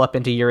like roll up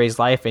into Yuri's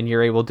life and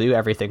Yuri will do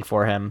everything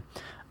for him.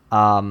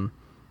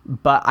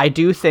 But I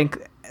do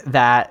think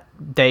that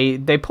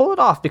they pull it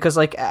off, because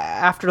like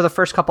after the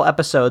first couple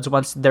episodes,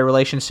 once their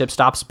relationship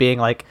stops being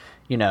like,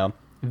 you know,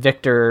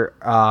 Victor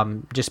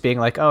just being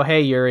like, oh,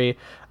 hey, Yuri,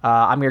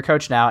 I'm your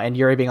coach now. And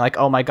Yuri being like,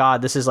 oh, my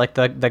God, this is like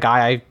the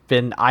guy I've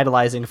been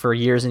idolizing for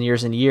years and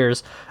years and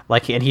years.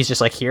 Like, and he's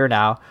just like here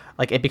now.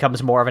 Like, it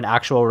becomes more of an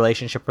actual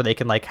relationship where they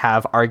can like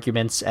have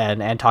arguments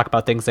and talk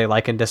about things they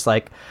like and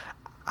dislike.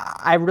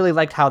 I really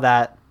liked how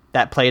that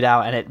played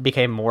out, and it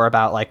became more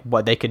about like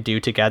what they could do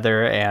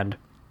together and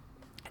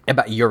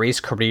about Yuri's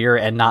career,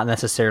 and not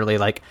necessarily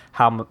like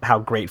how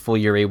grateful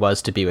Yuri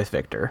was to be with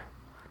Victor.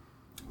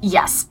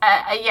 Yes.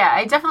 Yeah,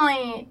 I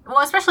definitely,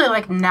 well, especially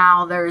like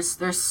now there's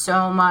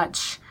so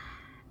much,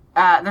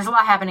 there's a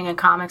lot happening in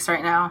comics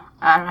right now.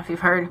 I don't know if you've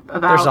heard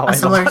about There's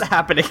always a lot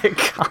happening in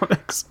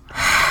comics.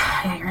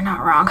 Yeah, you're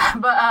not wrong.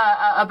 But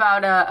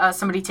about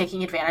somebody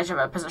taking advantage of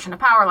a position of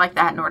power like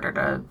that in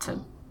order to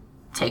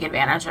take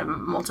advantage of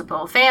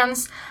multiple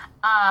fans.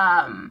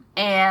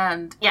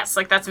 And yes,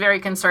 like that's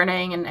very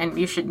concerning, and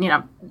you should,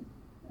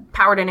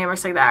 power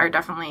dynamics like that are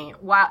definitely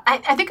wow.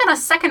 I think on a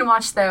second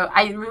watch though,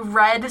 I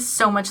read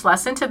so much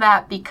less into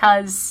that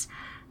because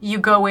you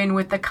go in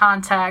with the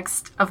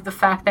context of the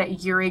fact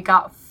that Yuri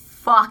got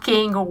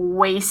fucking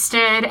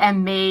wasted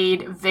and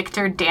made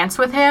Victor dance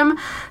with him.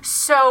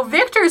 So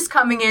Victor's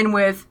coming in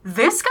with,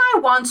 this guy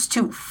wants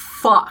to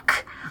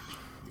fuck.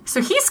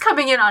 So he's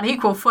coming in on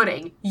equal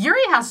footing.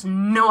 Yuri has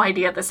no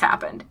idea this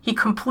happened. He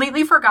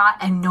completely forgot,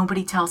 and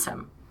nobody tells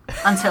him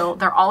until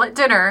they're all at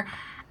dinner.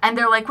 And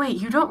they're like, wait,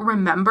 you don't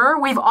remember?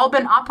 We've all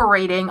been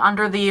operating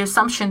under the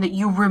assumption that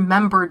you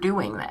remember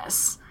doing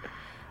this.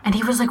 And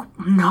he was like,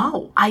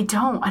 no, I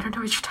don't know what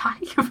you're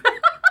talking about.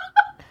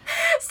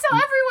 So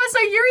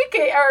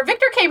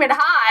Victor came in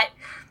hot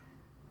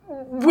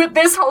with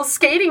this whole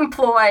skating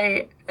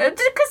ploy.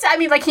 Because, I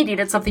mean, like, he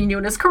needed something new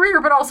in his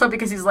career, but also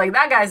because he's like,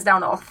 that guy's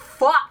down to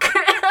fuck.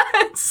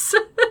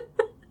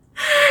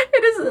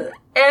 It is.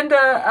 And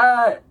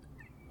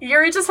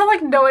Yuri just had,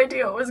 like, no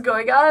idea what was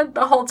going on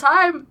the whole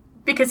time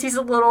because he's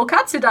a little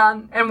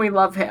Katsudan, and we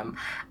love him.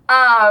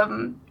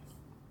 Both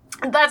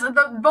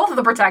of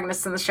the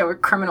protagonists in the show are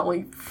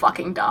criminally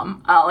fucking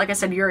dumb. Like I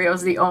said, Yurio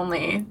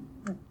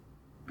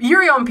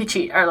and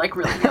Peachy are, like,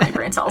 really, really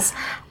brain cells.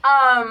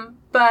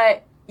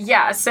 But,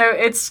 yeah, so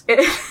it's...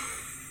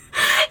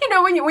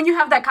 when you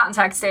have that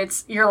context,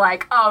 you're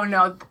like, oh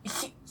no,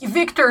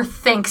 Victor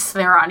thinks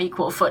they're on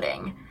equal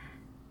footing.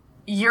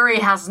 Yuri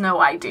has no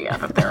idea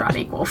that they're on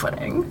equal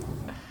footing.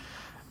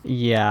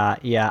 Yeah.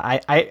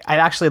 I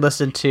actually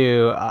listened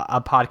to a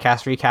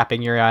podcast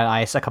recapping Yuri on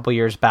Ice a couple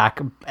years back,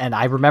 and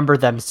I remember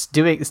them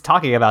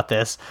talking about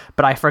this,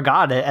 but I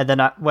forgot it. And then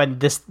when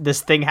this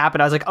thing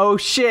happened, I was like, oh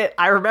shit,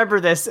 I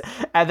remember this.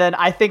 And then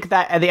I think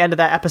that at the end of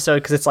that episode,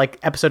 because it's like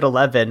episode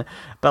 11,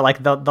 but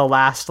like the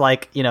last,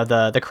 like,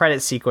 the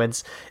credit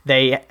sequence,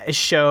 they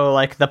show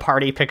like the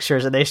party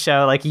pictures, and they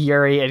show like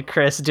Yuri and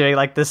Chris doing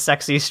like the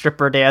sexy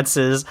stripper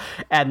dances,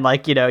 and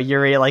like,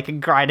 Yuri like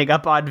grinding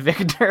up on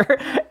Victor,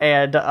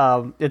 and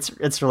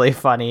it's really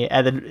funny.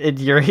 And then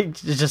Yuri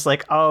is just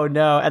like, oh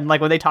no. And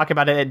like when they talk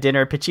about it at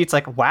dinner, Pachit's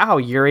like, wow,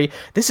 Yuri,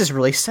 this is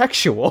really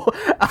sexual.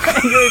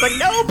 And Yuri's like,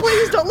 no,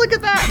 please don't look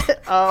at that.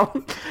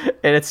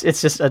 And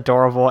it's just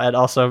adorable, and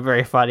also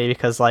very funny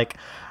because like,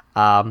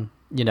 I've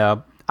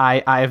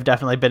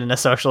definitely been in a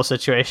social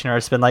situation where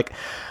it's been like,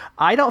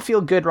 I don't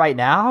feel good right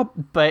now,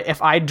 but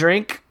if I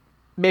drink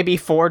maybe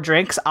 4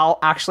 drinks, I'll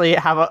actually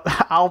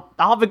I'll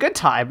have a good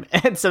time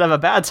instead of a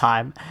bad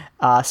time.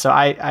 So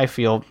I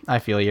feel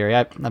Yuri.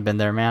 I've been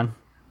there, man.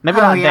 Maybe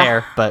not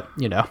there, but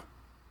Yeah,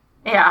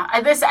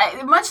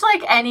 much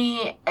like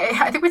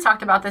I think we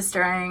talked about this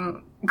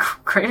during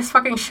Greatest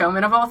Fucking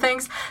Showman of all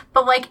things,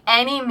 but like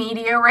any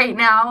media right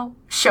now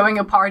showing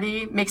a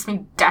party makes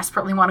me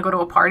desperately want to go to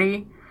a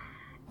party.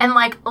 And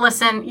like,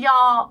 listen,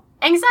 y'all,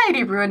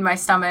 anxiety ruined my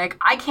stomach.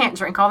 I can't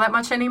drink all that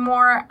much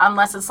anymore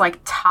unless it's like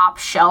top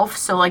shelf.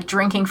 So like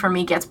drinking for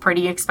me gets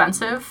pretty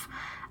expensive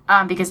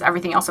because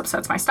everything else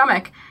upsets my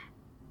stomach.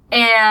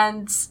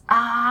 And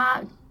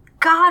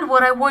God,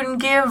 what I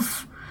wouldn't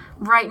give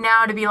right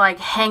now to be like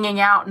hanging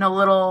out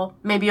and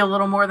maybe a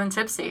little more than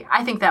tipsy.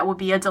 I think that would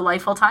be a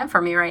delightful time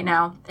for me right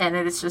now. And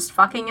it is just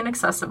fucking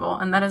inaccessible.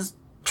 And that is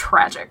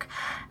tragic.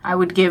 I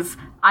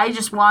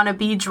just want to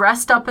be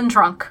dressed up and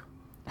drunk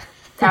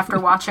after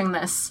watching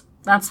this.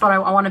 That's what I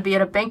want to be,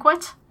 at a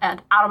banquet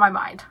and out of my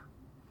mind.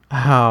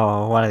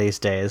 Oh, one of these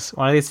days.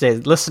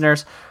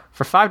 Listeners,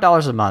 for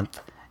 $5 a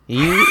month,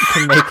 you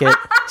can make it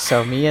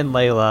so me and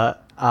Layla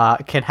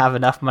can have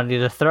enough money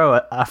to throw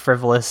a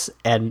frivolous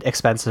and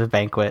expensive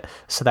banquet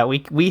so that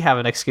we have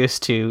an excuse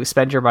to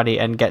spend your money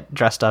and get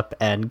dressed up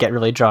and get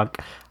really drunk.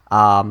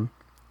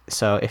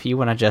 So if you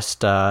want to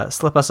just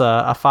slip us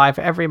a $5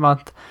 every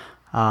month,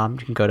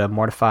 you can go to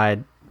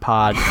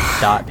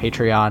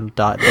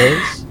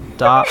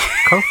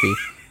mortifiedpod.patreon.is.Ko-fi.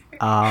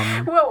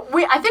 Well,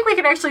 I think we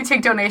can actually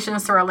take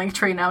donations through our link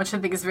tree now, which I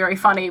think is very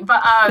funny.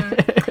 But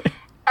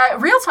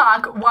Real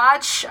talk,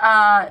 watch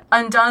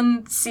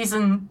Undone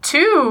Season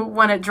 2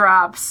 when it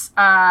drops.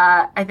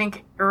 I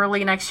think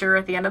early next year,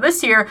 at the end of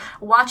this year.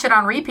 Watch it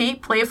on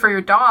repeat, play it for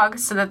your dog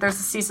so that there's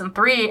a Season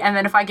 3, and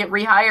then if I get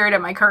rehired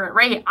at my current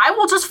rate, I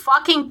will just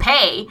fucking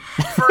pay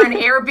for an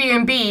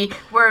Airbnb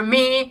where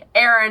me,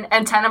 Aaron,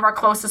 and 10 of our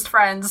closest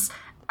friends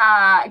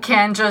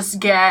can just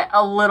get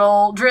a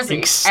little drizzy.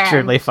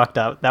 Extremely fucked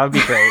up. That would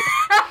be great.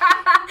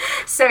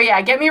 So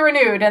yeah, get me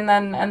renewed, and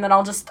then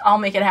I'll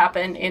make it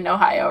happen in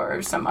Ohio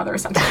or some other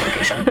central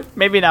location.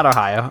 Maybe not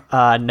Ohio.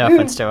 No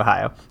offense to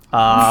Ohio.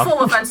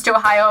 Full offense to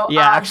Ohio.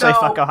 Yeah, actually,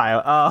 fuck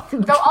Ohio.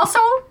 Though also,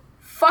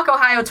 fuck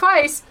Ohio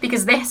twice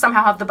because they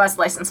somehow have the best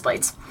license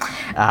plates.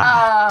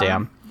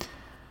 Damn.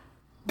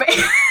 But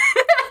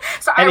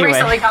so anyway. I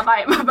recently got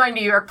my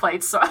New York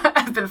plates, so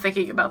I've been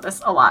thinking about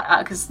this a lot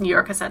because New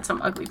York has had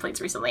some ugly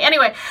plates recently.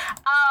 Anyway,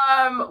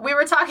 we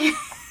were talking.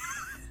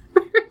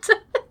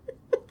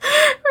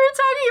 We were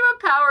talking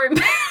about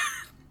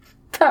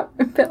power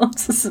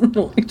imbalances in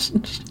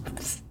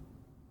relationships.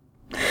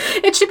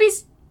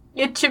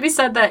 It should be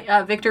said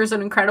that Victor is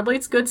an incredibly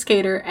good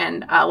skater,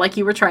 and like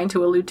you were trying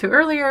to allude to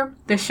earlier,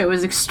 this show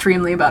is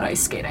extremely about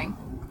ice skating.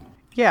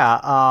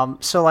 Yeah.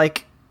 So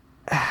like,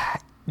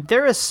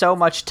 there is so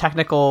much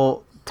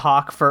technical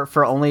talk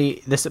for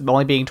only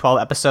being 12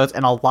 episodes,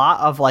 and a lot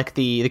of like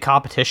the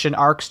competition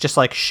arcs just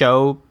like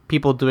show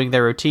people doing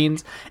their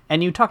routines.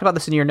 And you talked about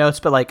this in your notes,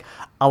 but like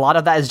a lot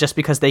of that is just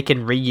because they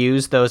can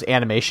reuse those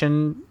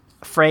animation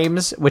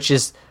frames, which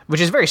is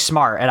very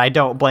smart, and I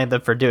don't blame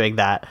them for doing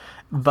that.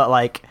 But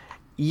like,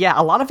 yeah,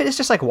 a lot of it is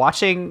just like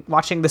watching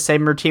the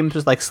same routines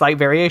with like slight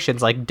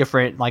variations, like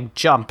different like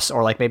jumps,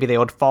 or like maybe they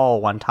would fall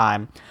one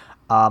time.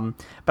 But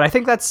I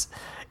think it's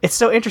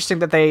so interesting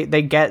that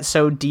they get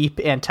so deep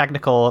and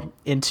technical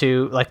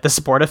into like the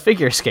sport of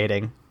figure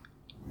skating.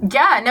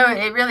 Yeah, no,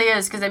 it really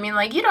is, because I mean,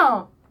 like,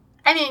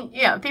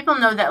 people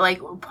know that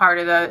like part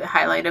of the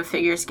highlight of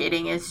figure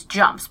skating is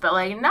jumps, but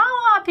like not a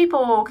lot of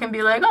people can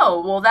be like,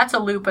 oh, well, that's a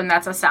loop and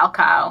that's a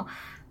salchow,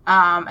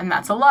 and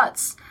that's a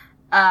Lutz.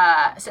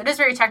 So it is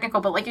very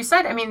technical, but like you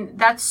said, I mean,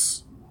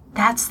 that's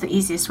the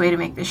easiest way to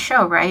make this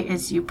show, right?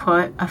 Is you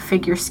put a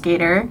figure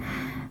skater,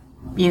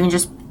 you can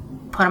just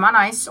put them on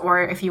ice,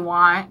 or if you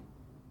want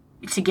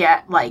to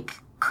get like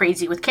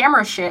crazy with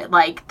camera shit,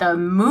 like the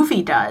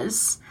movie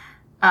does,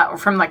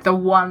 from like the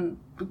one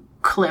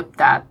clip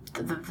that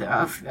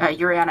of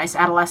Yuri on Ice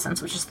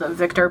Adolescence, which is the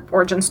Victor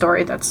origin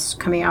story that's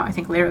coming out, I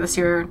think, later this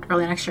year,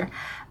 early next year.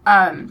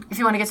 If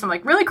you want to get some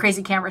like really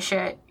crazy camera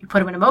shit, you put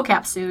them in a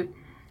mocap suit,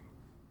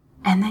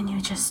 and then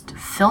you just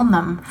film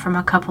them from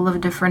a couple of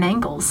different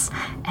angles,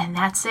 and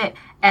that's it.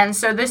 And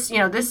so this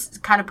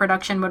kind of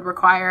production would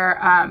require,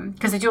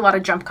 because they do a lot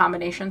of jump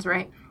combinations,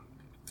 right?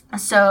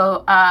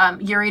 So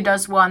Yuri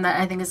does one that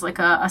I think is like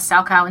a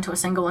salchow into a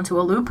single into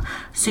a loop.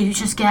 So you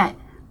just get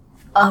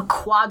a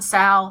quad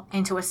sal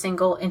into a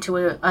single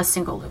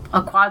loop,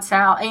 a quad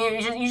sal,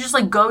 and you just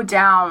like go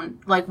down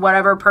like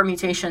whatever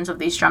permutations of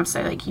these jumps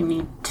that like you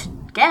need to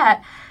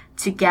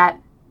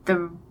get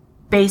the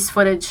base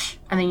footage,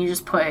 and then you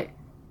just put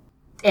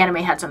anime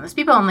heads on those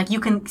people, and like you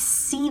can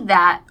see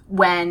that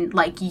when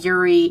like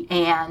Yuri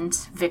and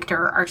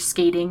Victor are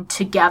skating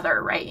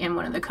together, right, in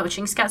one of the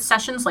coaching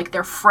sessions, like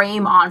they're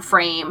frame on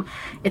frame,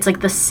 it's like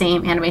the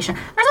same animation.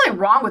 There's nothing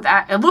wrong with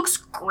that, it looks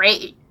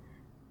great,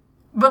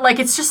 but like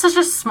it's just such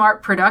a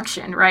smart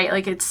production, right?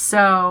 Like it's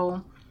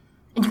so,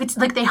 and you could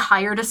like they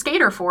hired a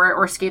skater for it,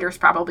 or skaters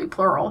probably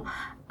plural,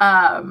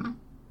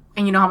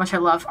 and you know how much I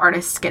love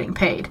artists getting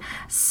paid.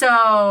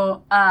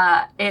 So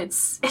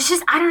it's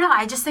just, I don't know,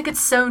 I just think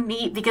it's so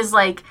neat, because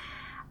like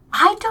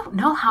I don't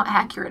know how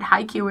accurate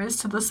Haikyuu is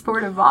to the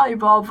sport of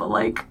volleyball, but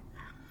like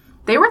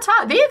they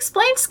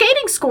explained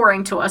skating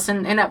scoring to us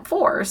in Ep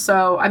 4,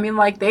 so I mean,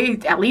 like they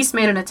at least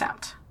made an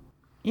attempt.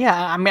 Yeah,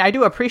 I mean, I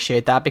do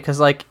appreciate that, because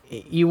like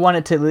you want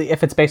it to,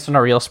 if it's based on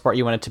a real sport,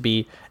 you want it to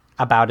be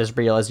about as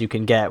real as you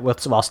can get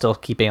while still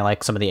keeping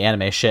like some of the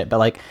anime shit. But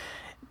like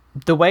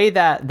the way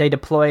that they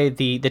deploy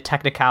the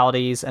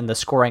technicalities and the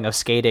scoring of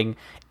skating,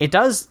 it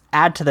does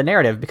add to the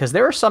narrative, because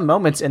there were some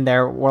moments in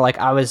there where like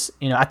I was,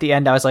 at the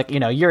end I was like,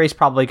 Yuri's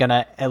probably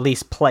gonna at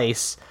least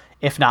place,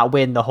 if not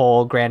win, the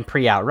whole Grand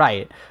Prix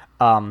outright.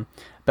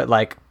 But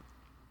like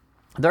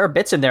there are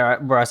bits in there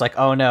where I was like,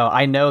 oh no,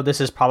 I know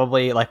this is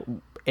probably like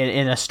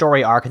in a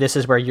story arc, this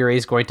is where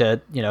Yuri's going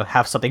to,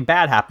 have something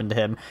bad happen to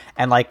him.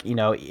 And like,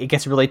 it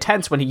gets really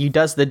tense when he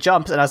does the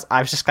jumps. And I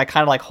was just kind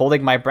of like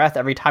holding my breath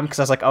every time, because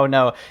I was like, oh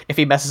no, if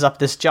he messes up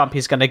this jump,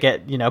 he's going to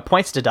get,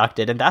 points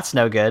deducted, and that's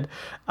no good.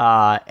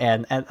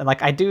 And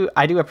like, I do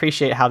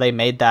appreciate how they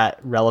made that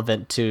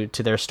relevant to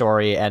their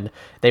story, and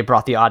they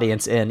brought the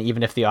audience in,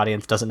 even if the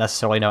audience doesn't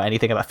necessarily know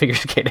anything about figure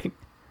skating.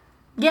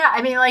 Yeah,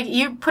 I mean, like,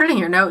 you put it in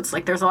your notes,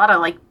 like, there's a lot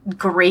of, like,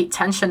 great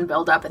tension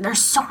buildup, and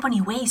there's so many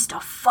ways to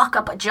fuck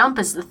up a jump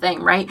is the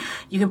thing, right?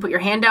 You can put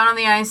your hand down on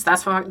the ice,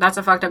 that's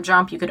a fucked up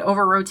jump. You could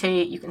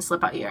over-rotate, you can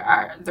slip out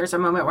there's a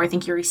moment where I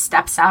think Yuri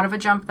steps out of a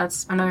jump,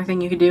 that's another thing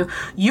you could do.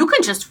 You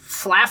can just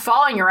flat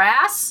fall on your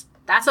ass,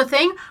 that's a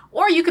thing,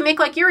 or you can make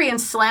like Yuri and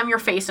slam your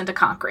face into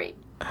concrete.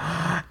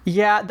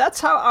 Yeah,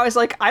 that's how I was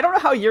like, I don't know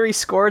how Yuri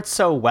scored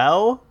so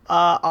well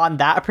on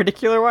that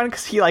particular one,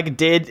 because he like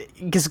did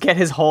just get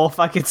his whole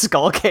fucking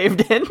skull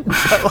caved in.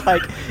 But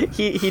like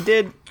he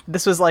did.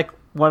 This was like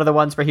one of the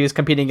ones where he was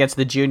competing against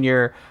the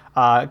junior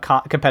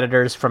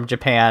competitors from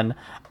Japan.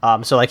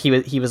 So like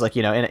he was like,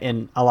 you know,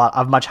 in a lot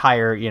of much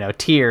higher, you know,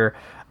 tier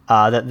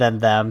than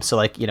them. So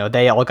like, you know,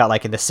 they all got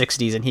like in the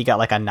 60s and he got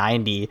like a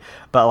 90.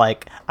 But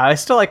like I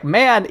was still like,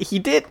 man, he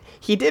did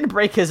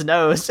break his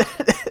nose.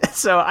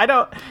 So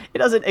it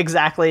doesn't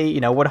exactly, you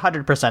know,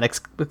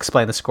 100%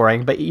 explain the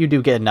scoring, but you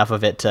do get enough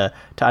of it to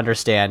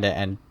understand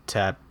and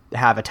to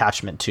have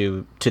attachment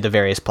to the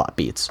various plot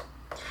beats.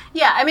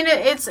 Yeah, I mean,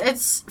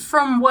 it's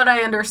from what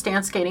I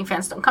understand, skating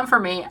fans don't come for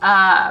me.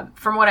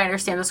 From what I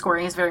understand, the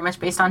scoring is very much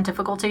based on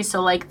difficulty.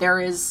 So, like,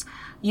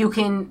 you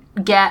can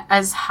get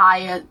as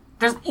high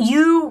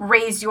you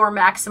raise your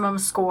maximum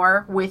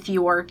score with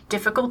your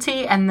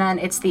difficulty, and then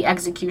it's the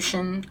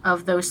execution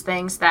of those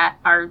things that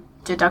are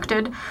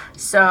deducted.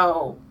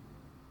 So,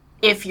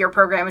 if your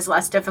program is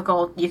less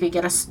difficult, you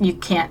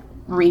can't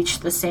reach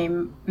the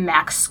same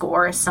max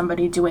score as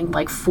somebody doing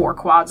like 4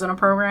 quads on a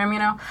program, you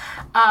know?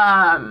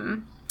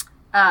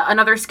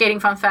 Another skating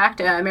fun fact,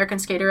 American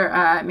skater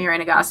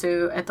Mirai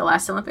Nagasu at the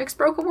last Olympics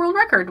broke a world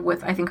record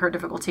with, I think, her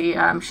difficulty.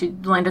 She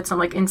landed some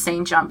like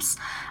insane jumps.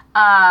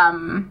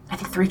 I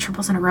think 3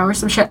 triples in a row or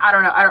some shit. I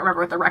don't know. I don't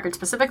remember what the record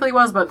specifically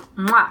was, but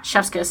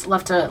chef's kiss.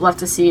 Love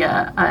to see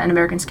an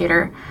American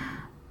skater.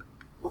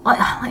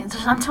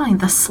 I'm telling you,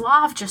 the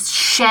Slav just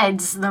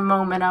sheds the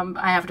moment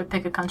I have to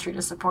pick a country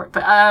to support.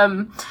 But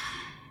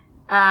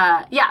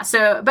yeah.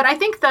 So, but I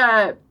think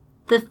the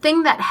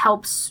thing that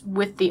helps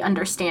with the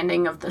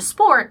understanding of the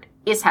sport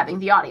is having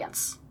the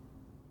audience,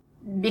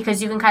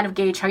 because you can kind of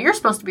gauge how you're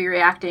supposed to be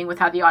reacting with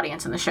how the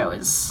audience in the show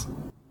is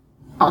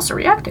also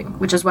reacting,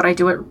 which is what I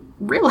do at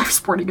real life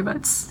sporting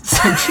events.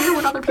 So cheer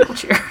when other people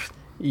cheer.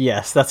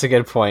 Yes, that's a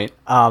good point.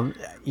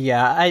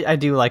 Yeah, I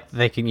do like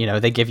they can, you know,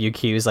 they give you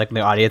cues, like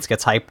the audience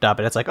gets hyped up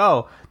and it's like,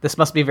 oh, this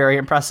must be very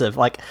impressive.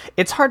 Like,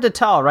 it's hard to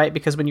tell, right?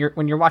 Because when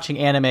you're watching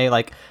anime,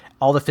 like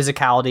all the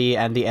physicality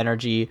and the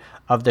energy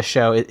of the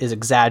show is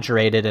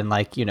exaggerated, and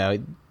like, you know,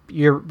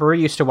 we're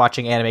used to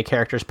watching anime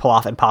characters pull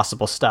off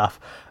impossible stuff,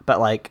 but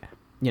like,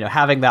 you know,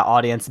 having that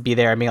audience be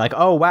there and being like,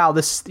 oh wow,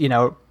 this, you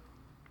know,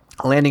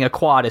 landing a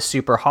quad is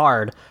super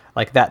hard,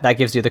 like that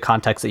gives you the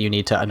context that you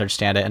need to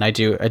understand it. And I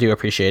do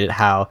appreciate it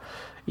how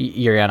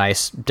Yuri on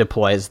Ice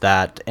deploys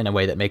that in a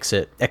way that makes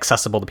it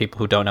accessible to people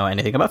who don't know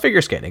anything about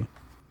figure skating.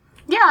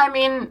 Yeah, I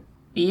mean,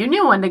 you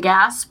knew when to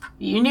gasp,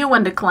 you knew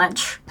when to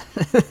clench,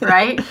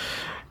 right?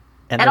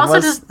 And also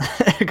just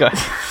go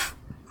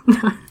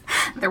ahead.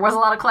 There was a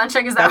lot of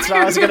clenching. Is that That's what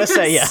I was going to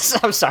say? Yes,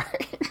 I'm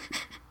sorry.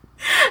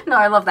 No,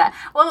 I love that.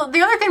 Well, the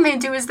other thing they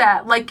do is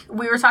that, like,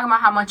 we were talking about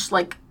how much,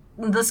 like,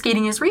 the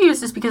skating is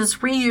reused is because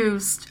it's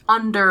reused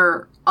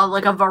under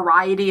a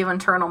variety of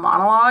internal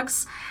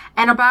monologues.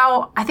 And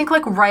I think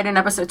like right in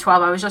episode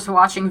 12, I was just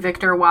watching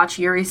Victor watch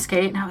Yuri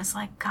skate, and I was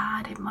like,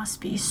 God, it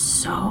must be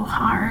so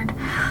hard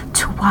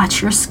to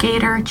watch your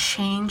skater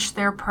change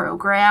their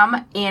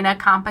program in a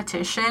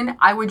competition.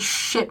 I would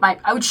shit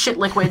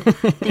liquid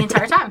the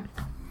entire time.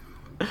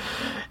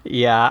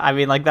 Yeah, I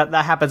mean, like, that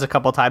happens a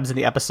couple times in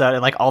the episode,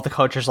 and, like, all the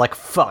coaches are like,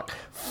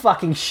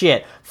 fucking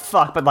shit,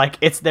 but, like,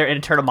 it's their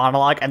internal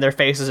monologue, and their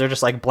faces are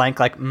just, like,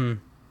 blank, like,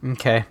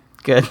 okay,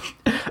 good.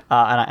 And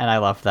I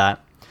love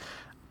that.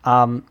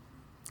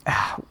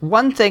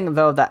 One thing,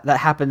 though, that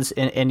happens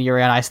in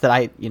Yuri on Ice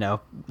that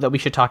that we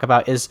should talk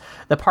about is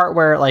the part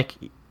where, like,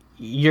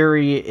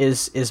 Yuri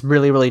is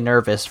really, really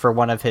nervous for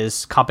one of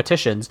his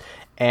competitions,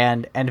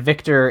 and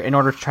Victor, in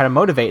order to try to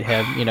motivate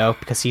him, you know,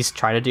 because he's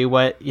trying to do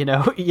what, you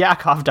know,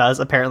 Yakov does,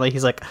 apparently,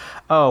 he's like,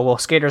 oh, well,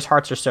 skaters'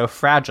 hearts are so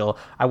fragile,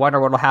 I wonder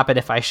what'll happen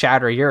if I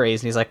shatter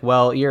Yuri's. And he's like,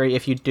 well, Yuri,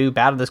 if you do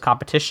bad in this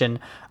competition,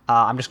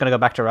 I'm just gonna go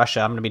back to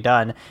Russia, I'm gonna be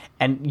done.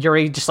 And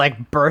Yuri just,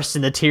 like, bursts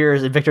into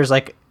tears, and Victor's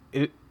like,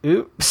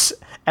 oops.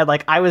 And,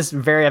 like, I was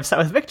very upset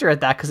with Victor at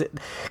that, because it's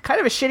kind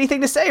of a shitty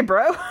thing to say,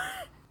 bro.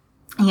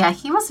 Yeah,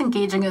 he was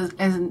engaging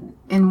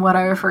in what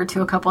I referred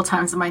to a couple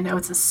times in my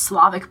notes as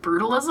Slavic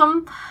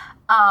brutalism.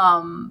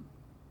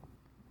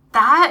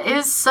 That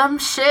is some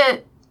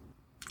shit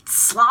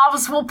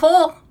Slavs will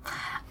pull.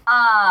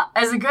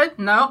 Is it good?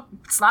 No,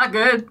 it's not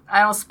good.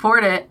 I don't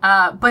support it.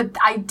 But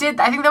I think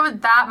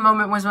that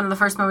moment was one of the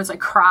first moments I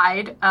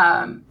cried,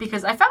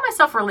 because I found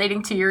myself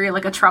relating to Yuri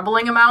like a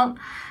troubling amount,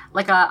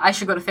 like a I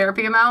should go to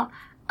therapy amount.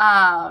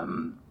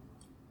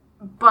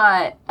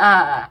 But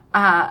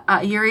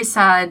Yuri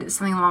said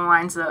something along the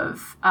lines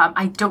of,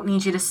 I don't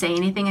need you to say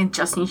anything, I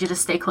just need you to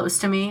stay close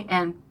to me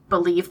and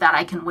believe that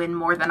I can win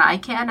more than I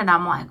can. And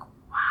I'm like,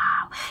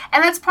 wow.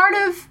 And that's part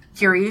of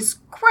Yuri's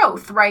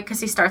growth, right? Because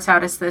he starts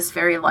out as this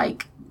very,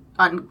 like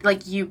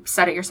you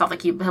said it yourself,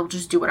 like he'll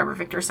just do whatever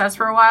Victor says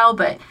for a while.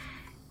 But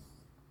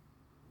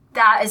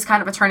that is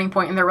kind of a turning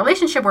point in their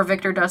relationship where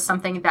Victor does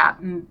something that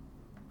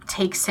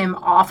takes him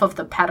off of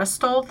the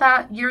pedestal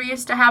that Yuri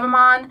used to have him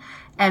on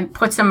and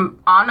puts him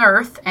on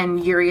Earth,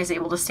 and Yuri is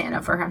able to stand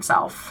up for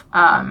himself.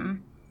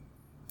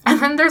 And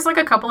then there's like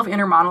a couple of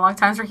inner monologue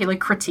times where he like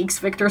critiques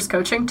Victor's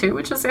coaching too,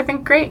 which is I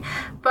think great.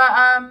 But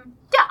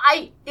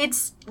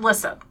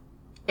listen,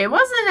 it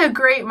wasn't a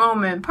great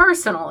moment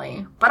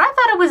personally, but I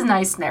thought it was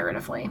nice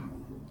narratively.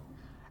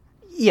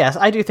 Yes,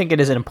 I do think it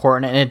is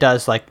important, and it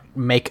does like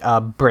make a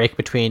break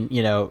between,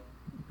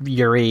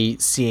 Yuri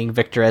seeing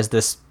Victor as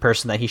this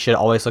person that he should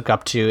always look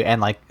up to, and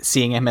like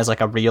seeing him as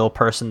like a real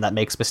person that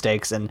makes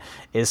mistakes and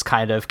is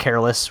kind of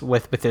careless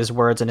with his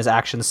words and his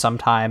actions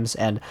sometimes.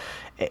 And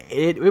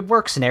it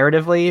works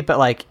narratively, but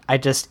like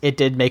it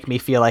did make me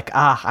feel like,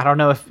 I don't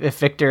know if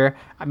Victor,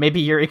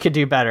 maybe Yuri could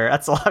do better.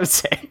 That's all I'm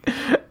saying.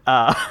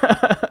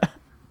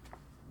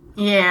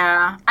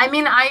 Yeah, I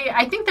mean,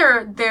 I think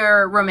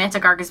their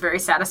romantic arc is very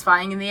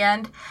satisfying in the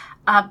end.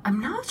 I'm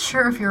not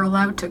sure if you're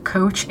allowed to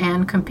coach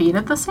and compete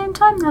at the same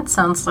time. That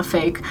sounds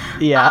fake.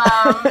 Yeah.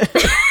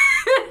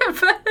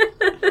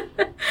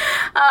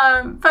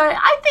 But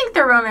I think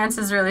their romance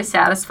is really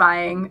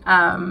satisfying.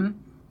 I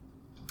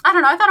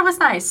don't know. I thought it was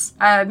nice.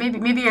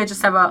 Maybe I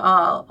just have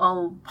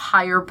a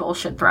higher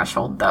bullshit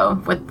threshold though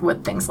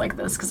with things like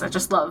this, because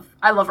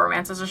I love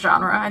romance as a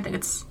genre. I think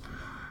it's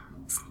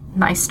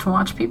nice to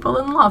watch people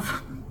in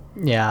love.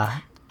 Yeah.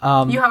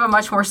 You have a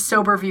much more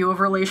sober view of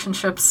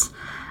relationships.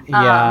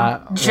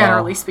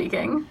 Generally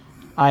speaking.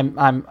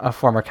 I'm a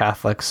former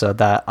Catholic, so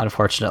that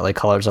unfortunately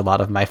colors a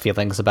lot of my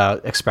feelings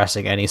about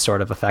expressing any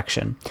sort of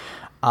affection.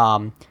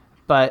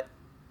 But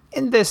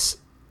in this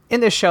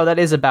show that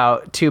is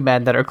about two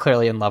men that are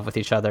clearly in love with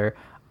each other,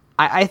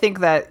 I think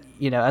that,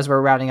 as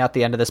we're rounding out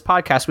the end of this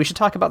podcast, we should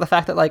talk about the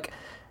fact that like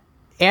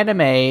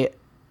anime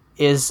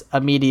is a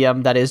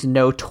medium that is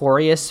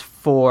notorious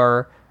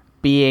for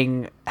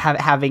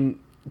having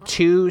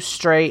two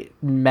straight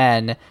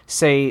men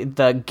say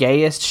the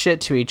gayest shit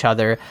to each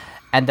other,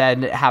 and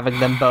then having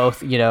them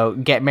both,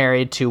 get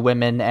married to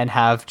women and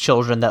have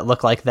children that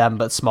look like them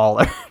but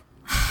smaller.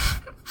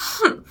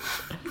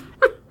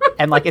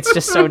 And like it's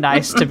just so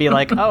nice to be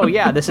like, oh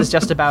yeah, this is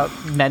just about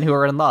men who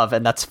are in love,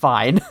 and that's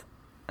fine.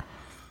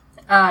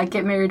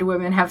 Get married to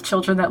women, have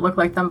children that look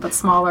like them but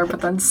smaller, but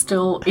then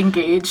still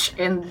engage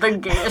in the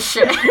gayest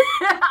shit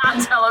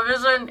on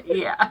television.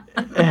 Yeah.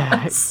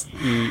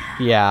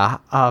 Yeah.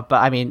 But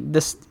I mean,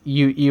 this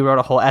you wrote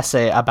a whole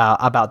essay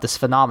about this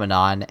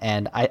phenomenon,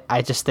 and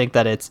I just think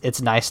that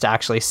it's nice to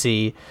actually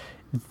see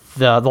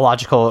the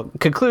logical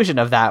conclusion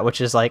of that,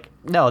 which is like,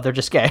 no, they're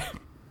just gay.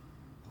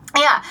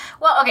 Yeah.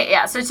 Well, okay.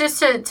 Yeah. So just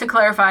to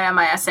clarify on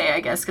my essay,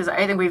 I guess, because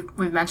I think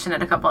we've mentioned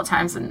it a couple of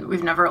times and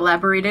we've never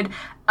elaborated.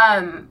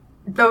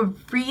 The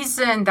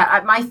reason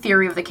that my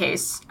theory of the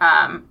case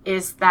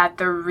is that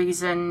the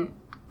reason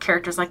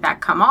characters like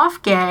that come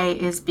off gay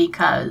is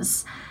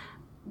because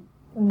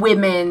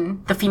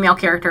women, the female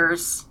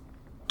characters,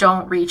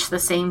 don't reach the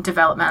same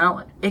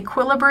developmental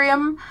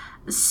equilibrium.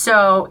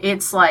 So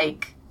it's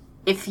like,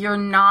 if you're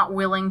not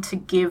willing to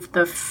give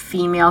the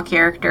female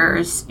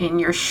characters in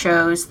your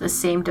shows the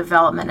same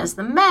development as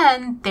the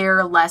men,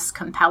 they're less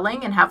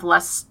compelling and have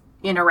less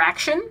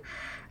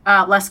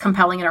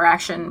compelling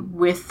interaction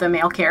with the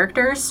male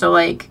characters. So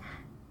like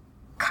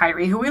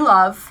Kairi, who we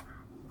love,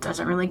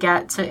 doesn't really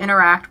get to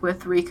interact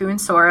with Riku and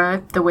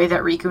Sora the way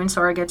that Riku and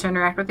Sora get to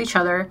interact with each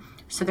other.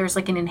 So there's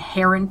like an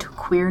inherent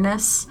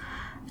queerness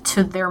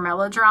to their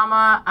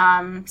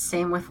melodrama.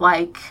 Same with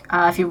like,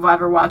 if you've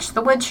ever watched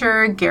The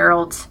Witcher,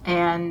 Geralt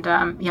and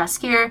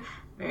Jaskier,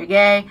 very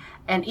gay.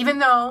 And even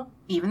though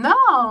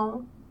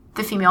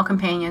the female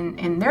companion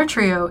in their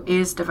trio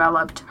is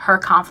developed, her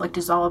conflict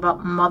is all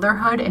about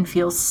motherhood and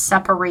feels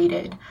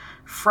separated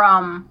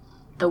from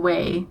the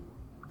way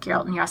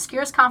Geralt and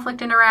Jaskier's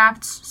conflict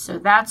interacts. So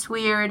that's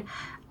weird.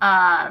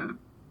 The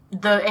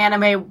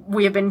anime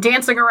we have been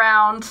dancing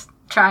around,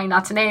 trying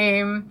not to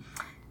name,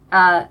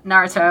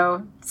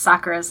 Naruto,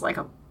 Sakura is like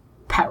a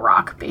pet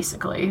rock,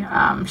 basically.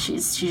 She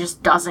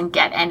just doesn't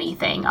get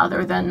anything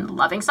other than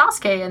loving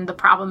Sasuke, and the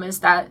problem is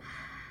that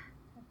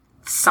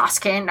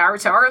Sasuke and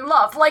Naruto are in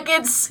love. Like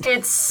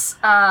it's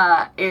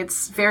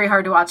very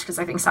hard to watch because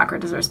I think Sakura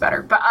deserves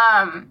better. But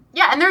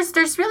yeah, and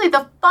there's really,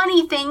 the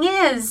funny thing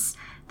is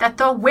that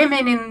the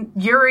women in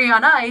Yuri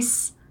on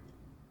Ice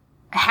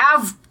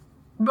have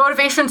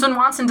motivations and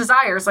wants and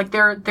desires. Like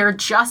they're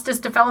just as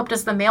developed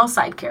as the male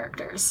side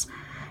characters.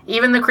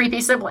 Even the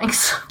creepy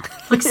siblings.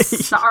 Like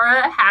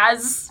Sarah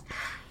has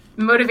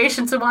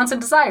motivations and wants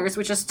and desires,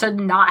 which is to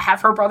not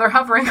have her brother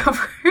hovering over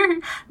her.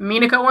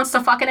 Minako wants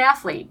to fuck an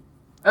athlete.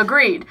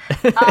 Agreed.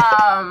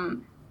 I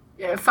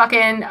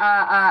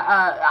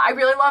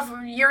really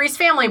love Yuri's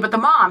family, but the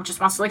mom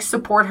just wants to like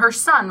support her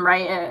son,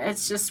 right?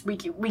 It's just we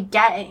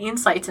get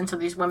insights into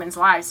these women's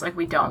lives like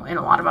we don't in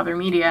a lot of other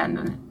media,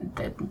 and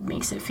that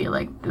makes it feel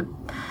like the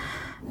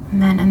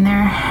men in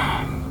their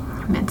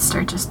midst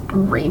are just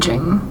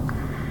raging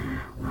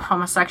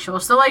homosexual.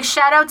 So like,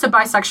 shout out to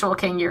bisexual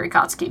king Yuri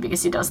Katsuki,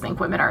 because he does think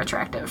women are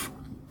attractive,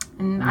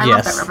 and I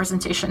love that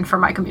representation for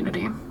my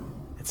community.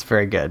 It's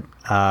very good.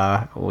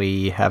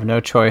 We have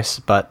no choice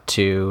but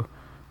to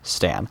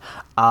stan.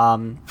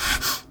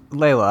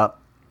 Layla.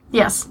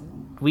 Yes.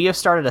 We have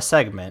started a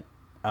segment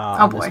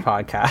on this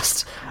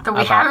podcast. That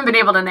we haven't been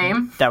able to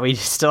name. That we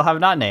still have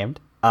not named.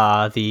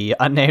 The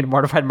unnamed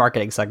Mortified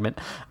Marketing segment.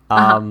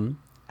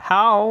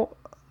 How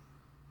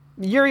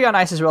Yuri on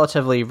Ice is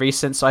relatively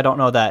recent, so I don't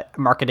know that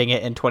marketing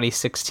it in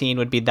 2016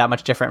 would be that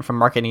much different from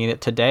marketing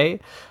it today.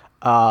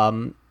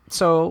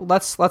 So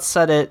let's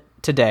set it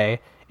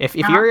today. If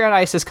Yuri on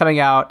Ice is coming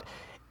out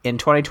in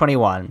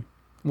 2021,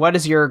 what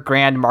is your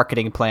grand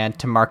marketing plan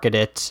to market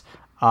it,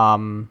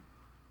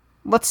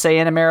 let's say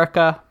in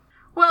America?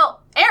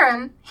 Well,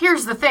 Aaron,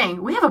 here's the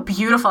thing. We have a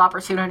beautiful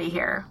opportunity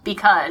here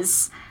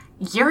because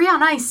Yuri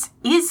on Ice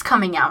is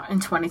coming out in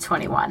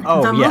 2021.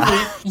 Oh,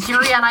 movie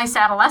Yuri on Ice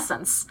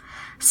Adolescence.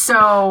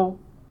 So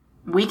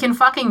we can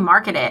fucking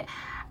market it.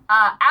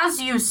 As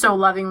you so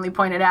lovingly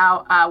pointed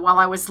out, while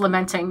I was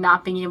lamenting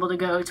not being able to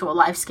go to a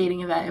live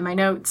skating event in my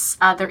notes,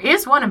 there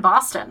is one in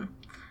Boston.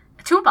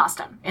 Two in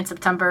Boston in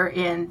September,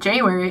 in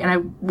January, and I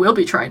will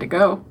be trying to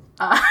go.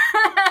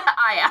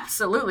 I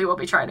absolutely will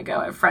be trying to go.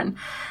 I have a friend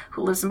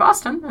who lives in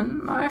Boston,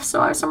 and I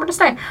still have somewhere to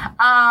stay.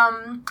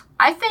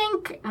 I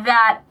think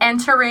that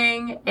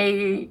entering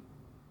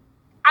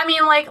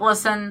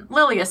listen,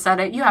 Lilia said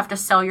it, you have to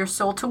sell your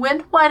soul to win.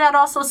 Why not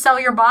also sell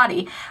your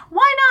body?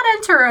 Why not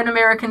enter an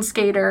American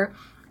skater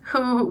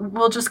who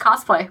will just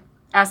cosplay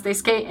as they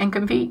skate and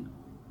compete?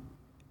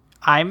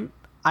 I'm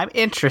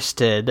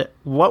interested.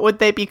 What would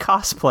they be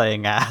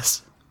cosplaying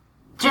as?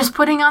 Just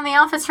putting on the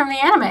outfits from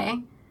the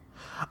anime.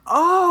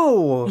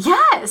 Oh!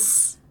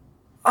 Yes!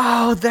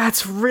 Oh,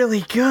 that's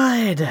really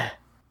good!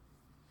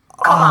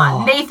 Come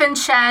on, Nathan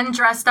Chen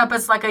dressed up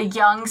as like a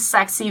young,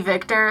 sexy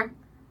Victor.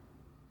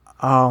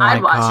 Oh my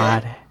I'd watch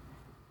god. it.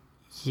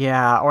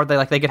 Yeah, or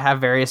they could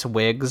have various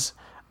wigs,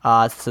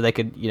 so they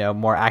could,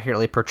 more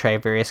accurately portray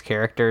various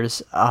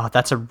characters. Oh,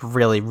 that's a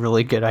really,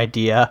 really good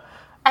idea.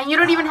 And you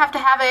don't even have to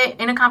have it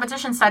in a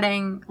competition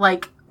setting,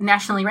 like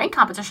nationally ranked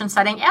competition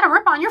setting. Adam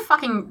Rippon, you're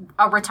fucking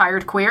a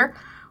retired queer.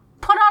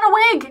 Put on a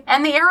wig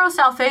and the Eros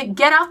outfit,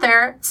 get out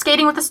there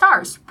skating with the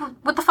stars.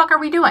 What the fuck are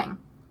we doing?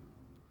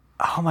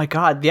 Oh my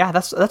god, yeah,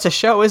 that's a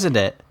show, isn't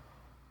it?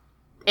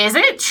 Is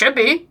it? Should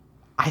be.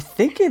 I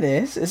think it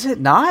is. Is it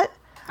not?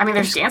 I mean,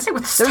 there's Dancing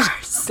with the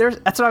Stars.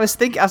 That's what I was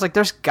thinking. I was like,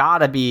 there's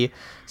gotta be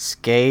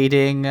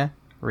skating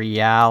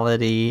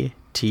reality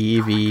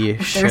TV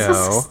show.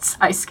 There's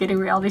a ice skating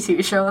reality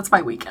TV show. That's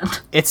my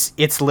weekend.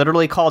 It's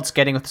literally called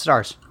Skating with the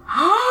Stars.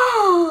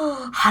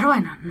 How do I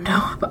not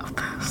know about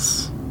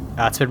this?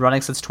 It's been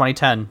running since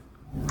 2010.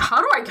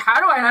 How do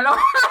I not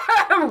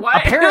know? What?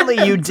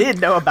 Apparently you did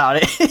know about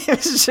it. It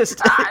was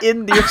just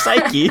in your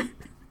psyche.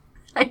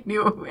 I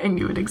knew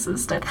it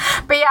existed.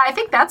 But yeah, I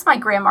think that's my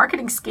grand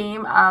marketing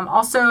scheme.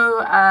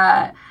 Also,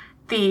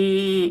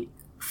 the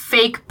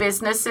fake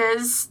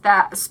businesses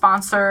that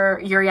sponsor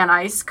Yuri on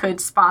Ice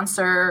could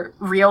sponsor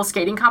real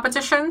skating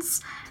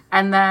competitions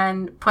and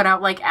then put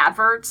out like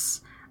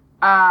adverts.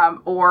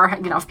 Or,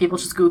 if people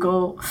just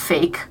Google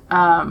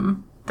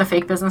the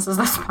fake businesses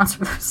that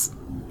sponsor those.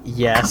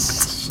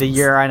 Yes, the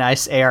Yuri on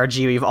Ice ARG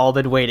we've all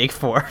been waiting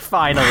for,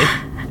 finally.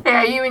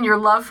 Yeah, you and your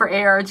love for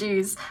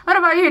ARGs. What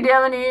about you? Do you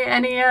have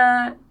any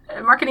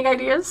marketing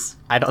ideas?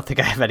 I don't think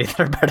I have any that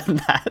are better than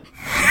that.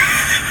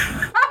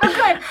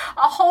 Good.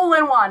 A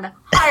hole-in-one.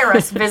 Hire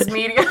us, Viz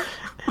Media.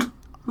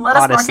 Let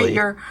us market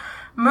your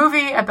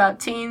movie about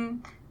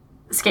teen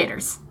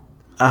skaters.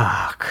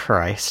 Oh,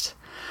 Christ.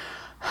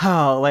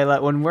 Oh, Layla,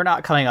 when we're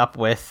not coming up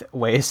with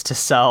ways to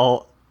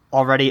sell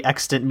already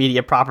extant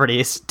media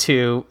properties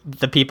to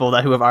the people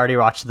who have already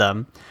watched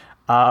them,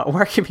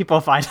 where can people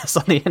find us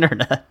on the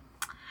internet?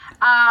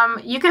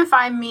 You can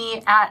find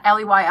me at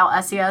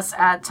LEYLSES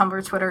at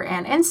Tumblr, Twitter,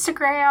 and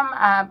Instagram.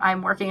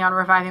 I'm working on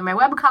reviving my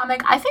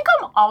webcomic. I think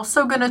I'm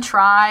also going to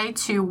try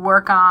to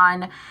work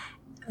on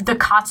the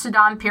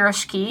Katsudon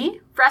Pirashiki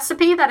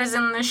recipe that is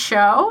in this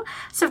show.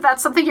 So if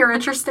that's something you're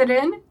interested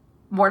in,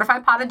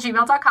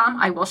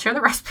 mortifiedpod@gmail.com. I will share the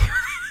recipe with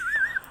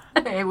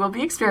you. I will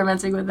be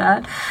experimenting with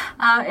that.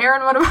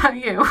 Aaron, what about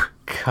you?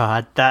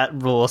 God, that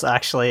rules,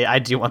 actually. I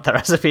do want that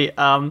recipe.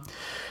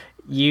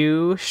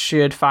 You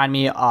should find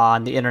me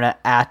on the internet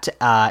at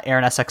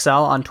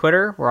AaronSXL on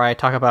Twitter, where I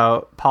talk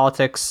about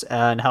politics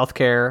and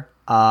healthcare.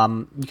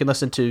 You can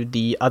listen to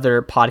the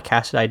other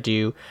podcast that I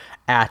do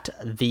at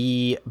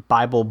The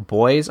Bible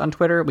Boys on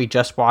Twitter. We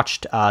just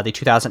watched the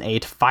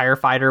 2008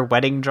 firefighter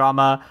wedding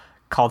drama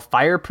called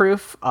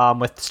Fireproof,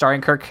 with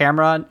starring Kirk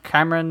Cameron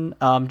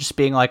just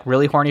being like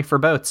really horny for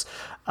boats.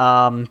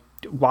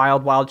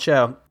 Wild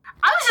show.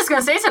 I was just going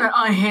to say it's an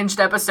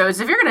unhinged episode.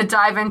 So if you're going to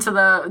dive into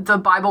the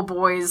Bible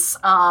Boys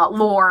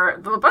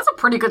lore, that's a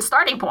pretty good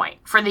starting point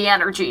for the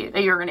energy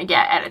that you're going to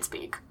get at its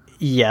peak.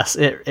 Yes,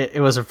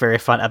 it was a very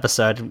fun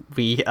episode.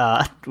 We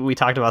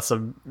talked about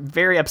some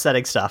very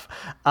upsetting stuff.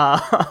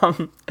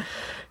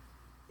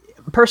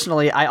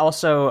 Personally, I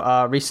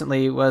also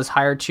recently was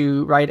hired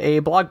to write a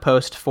blog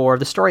post for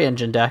the Story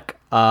Engine deck.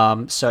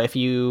 So if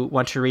you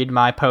want to read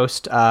my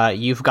post,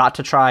 you've got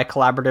to try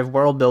collaborative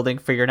world building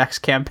for your next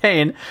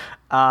campaign.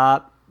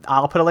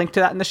 I'll put a link to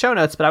that in the show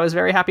notes, but I was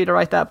very happy to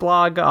write that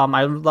blog.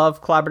 I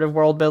love collaborative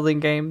world-building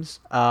games,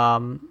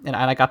 and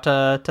I got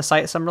to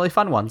cite some really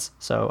fun ones.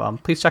 So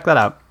please check that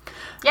out.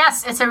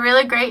 Yes, it's a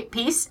really great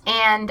piece,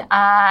 and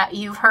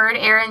you've heard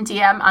Aaron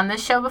DM on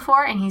this show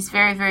before, and he's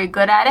very, very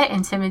good at it,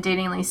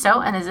 intimidatingly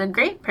so, and is a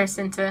great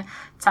person to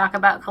talk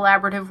about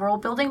collaborative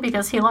world-building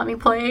because he let me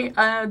play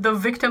the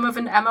victim of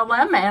an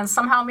MLM and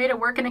somehow made it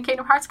work in a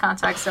Kingdom Hearts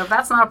context. So if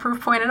that's not a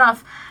proof point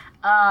enough,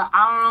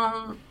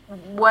 I don't know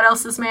what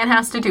else this man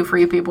has to do for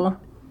you people.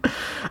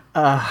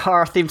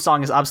 Our theme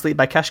song is Obsolete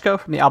by Keshko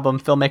from the album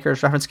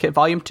Filmmakers Reference Kit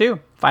Volume 2.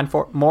 Find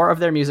more of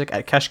their music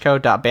at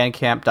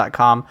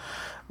keshko.bandcamp.com.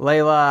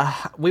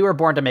 Layla, we were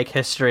born to make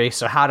history,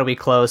 so how do we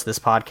close this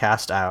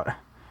podcast out?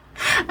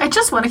 I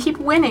just want to keep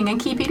winning and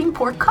keep eating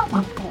pork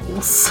cutlet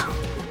bowls.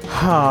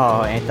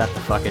 Oh, ain't that the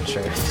fucking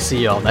truth.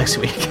 See you all next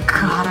week.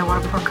 God, I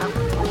want a pork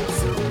cutlet bowls.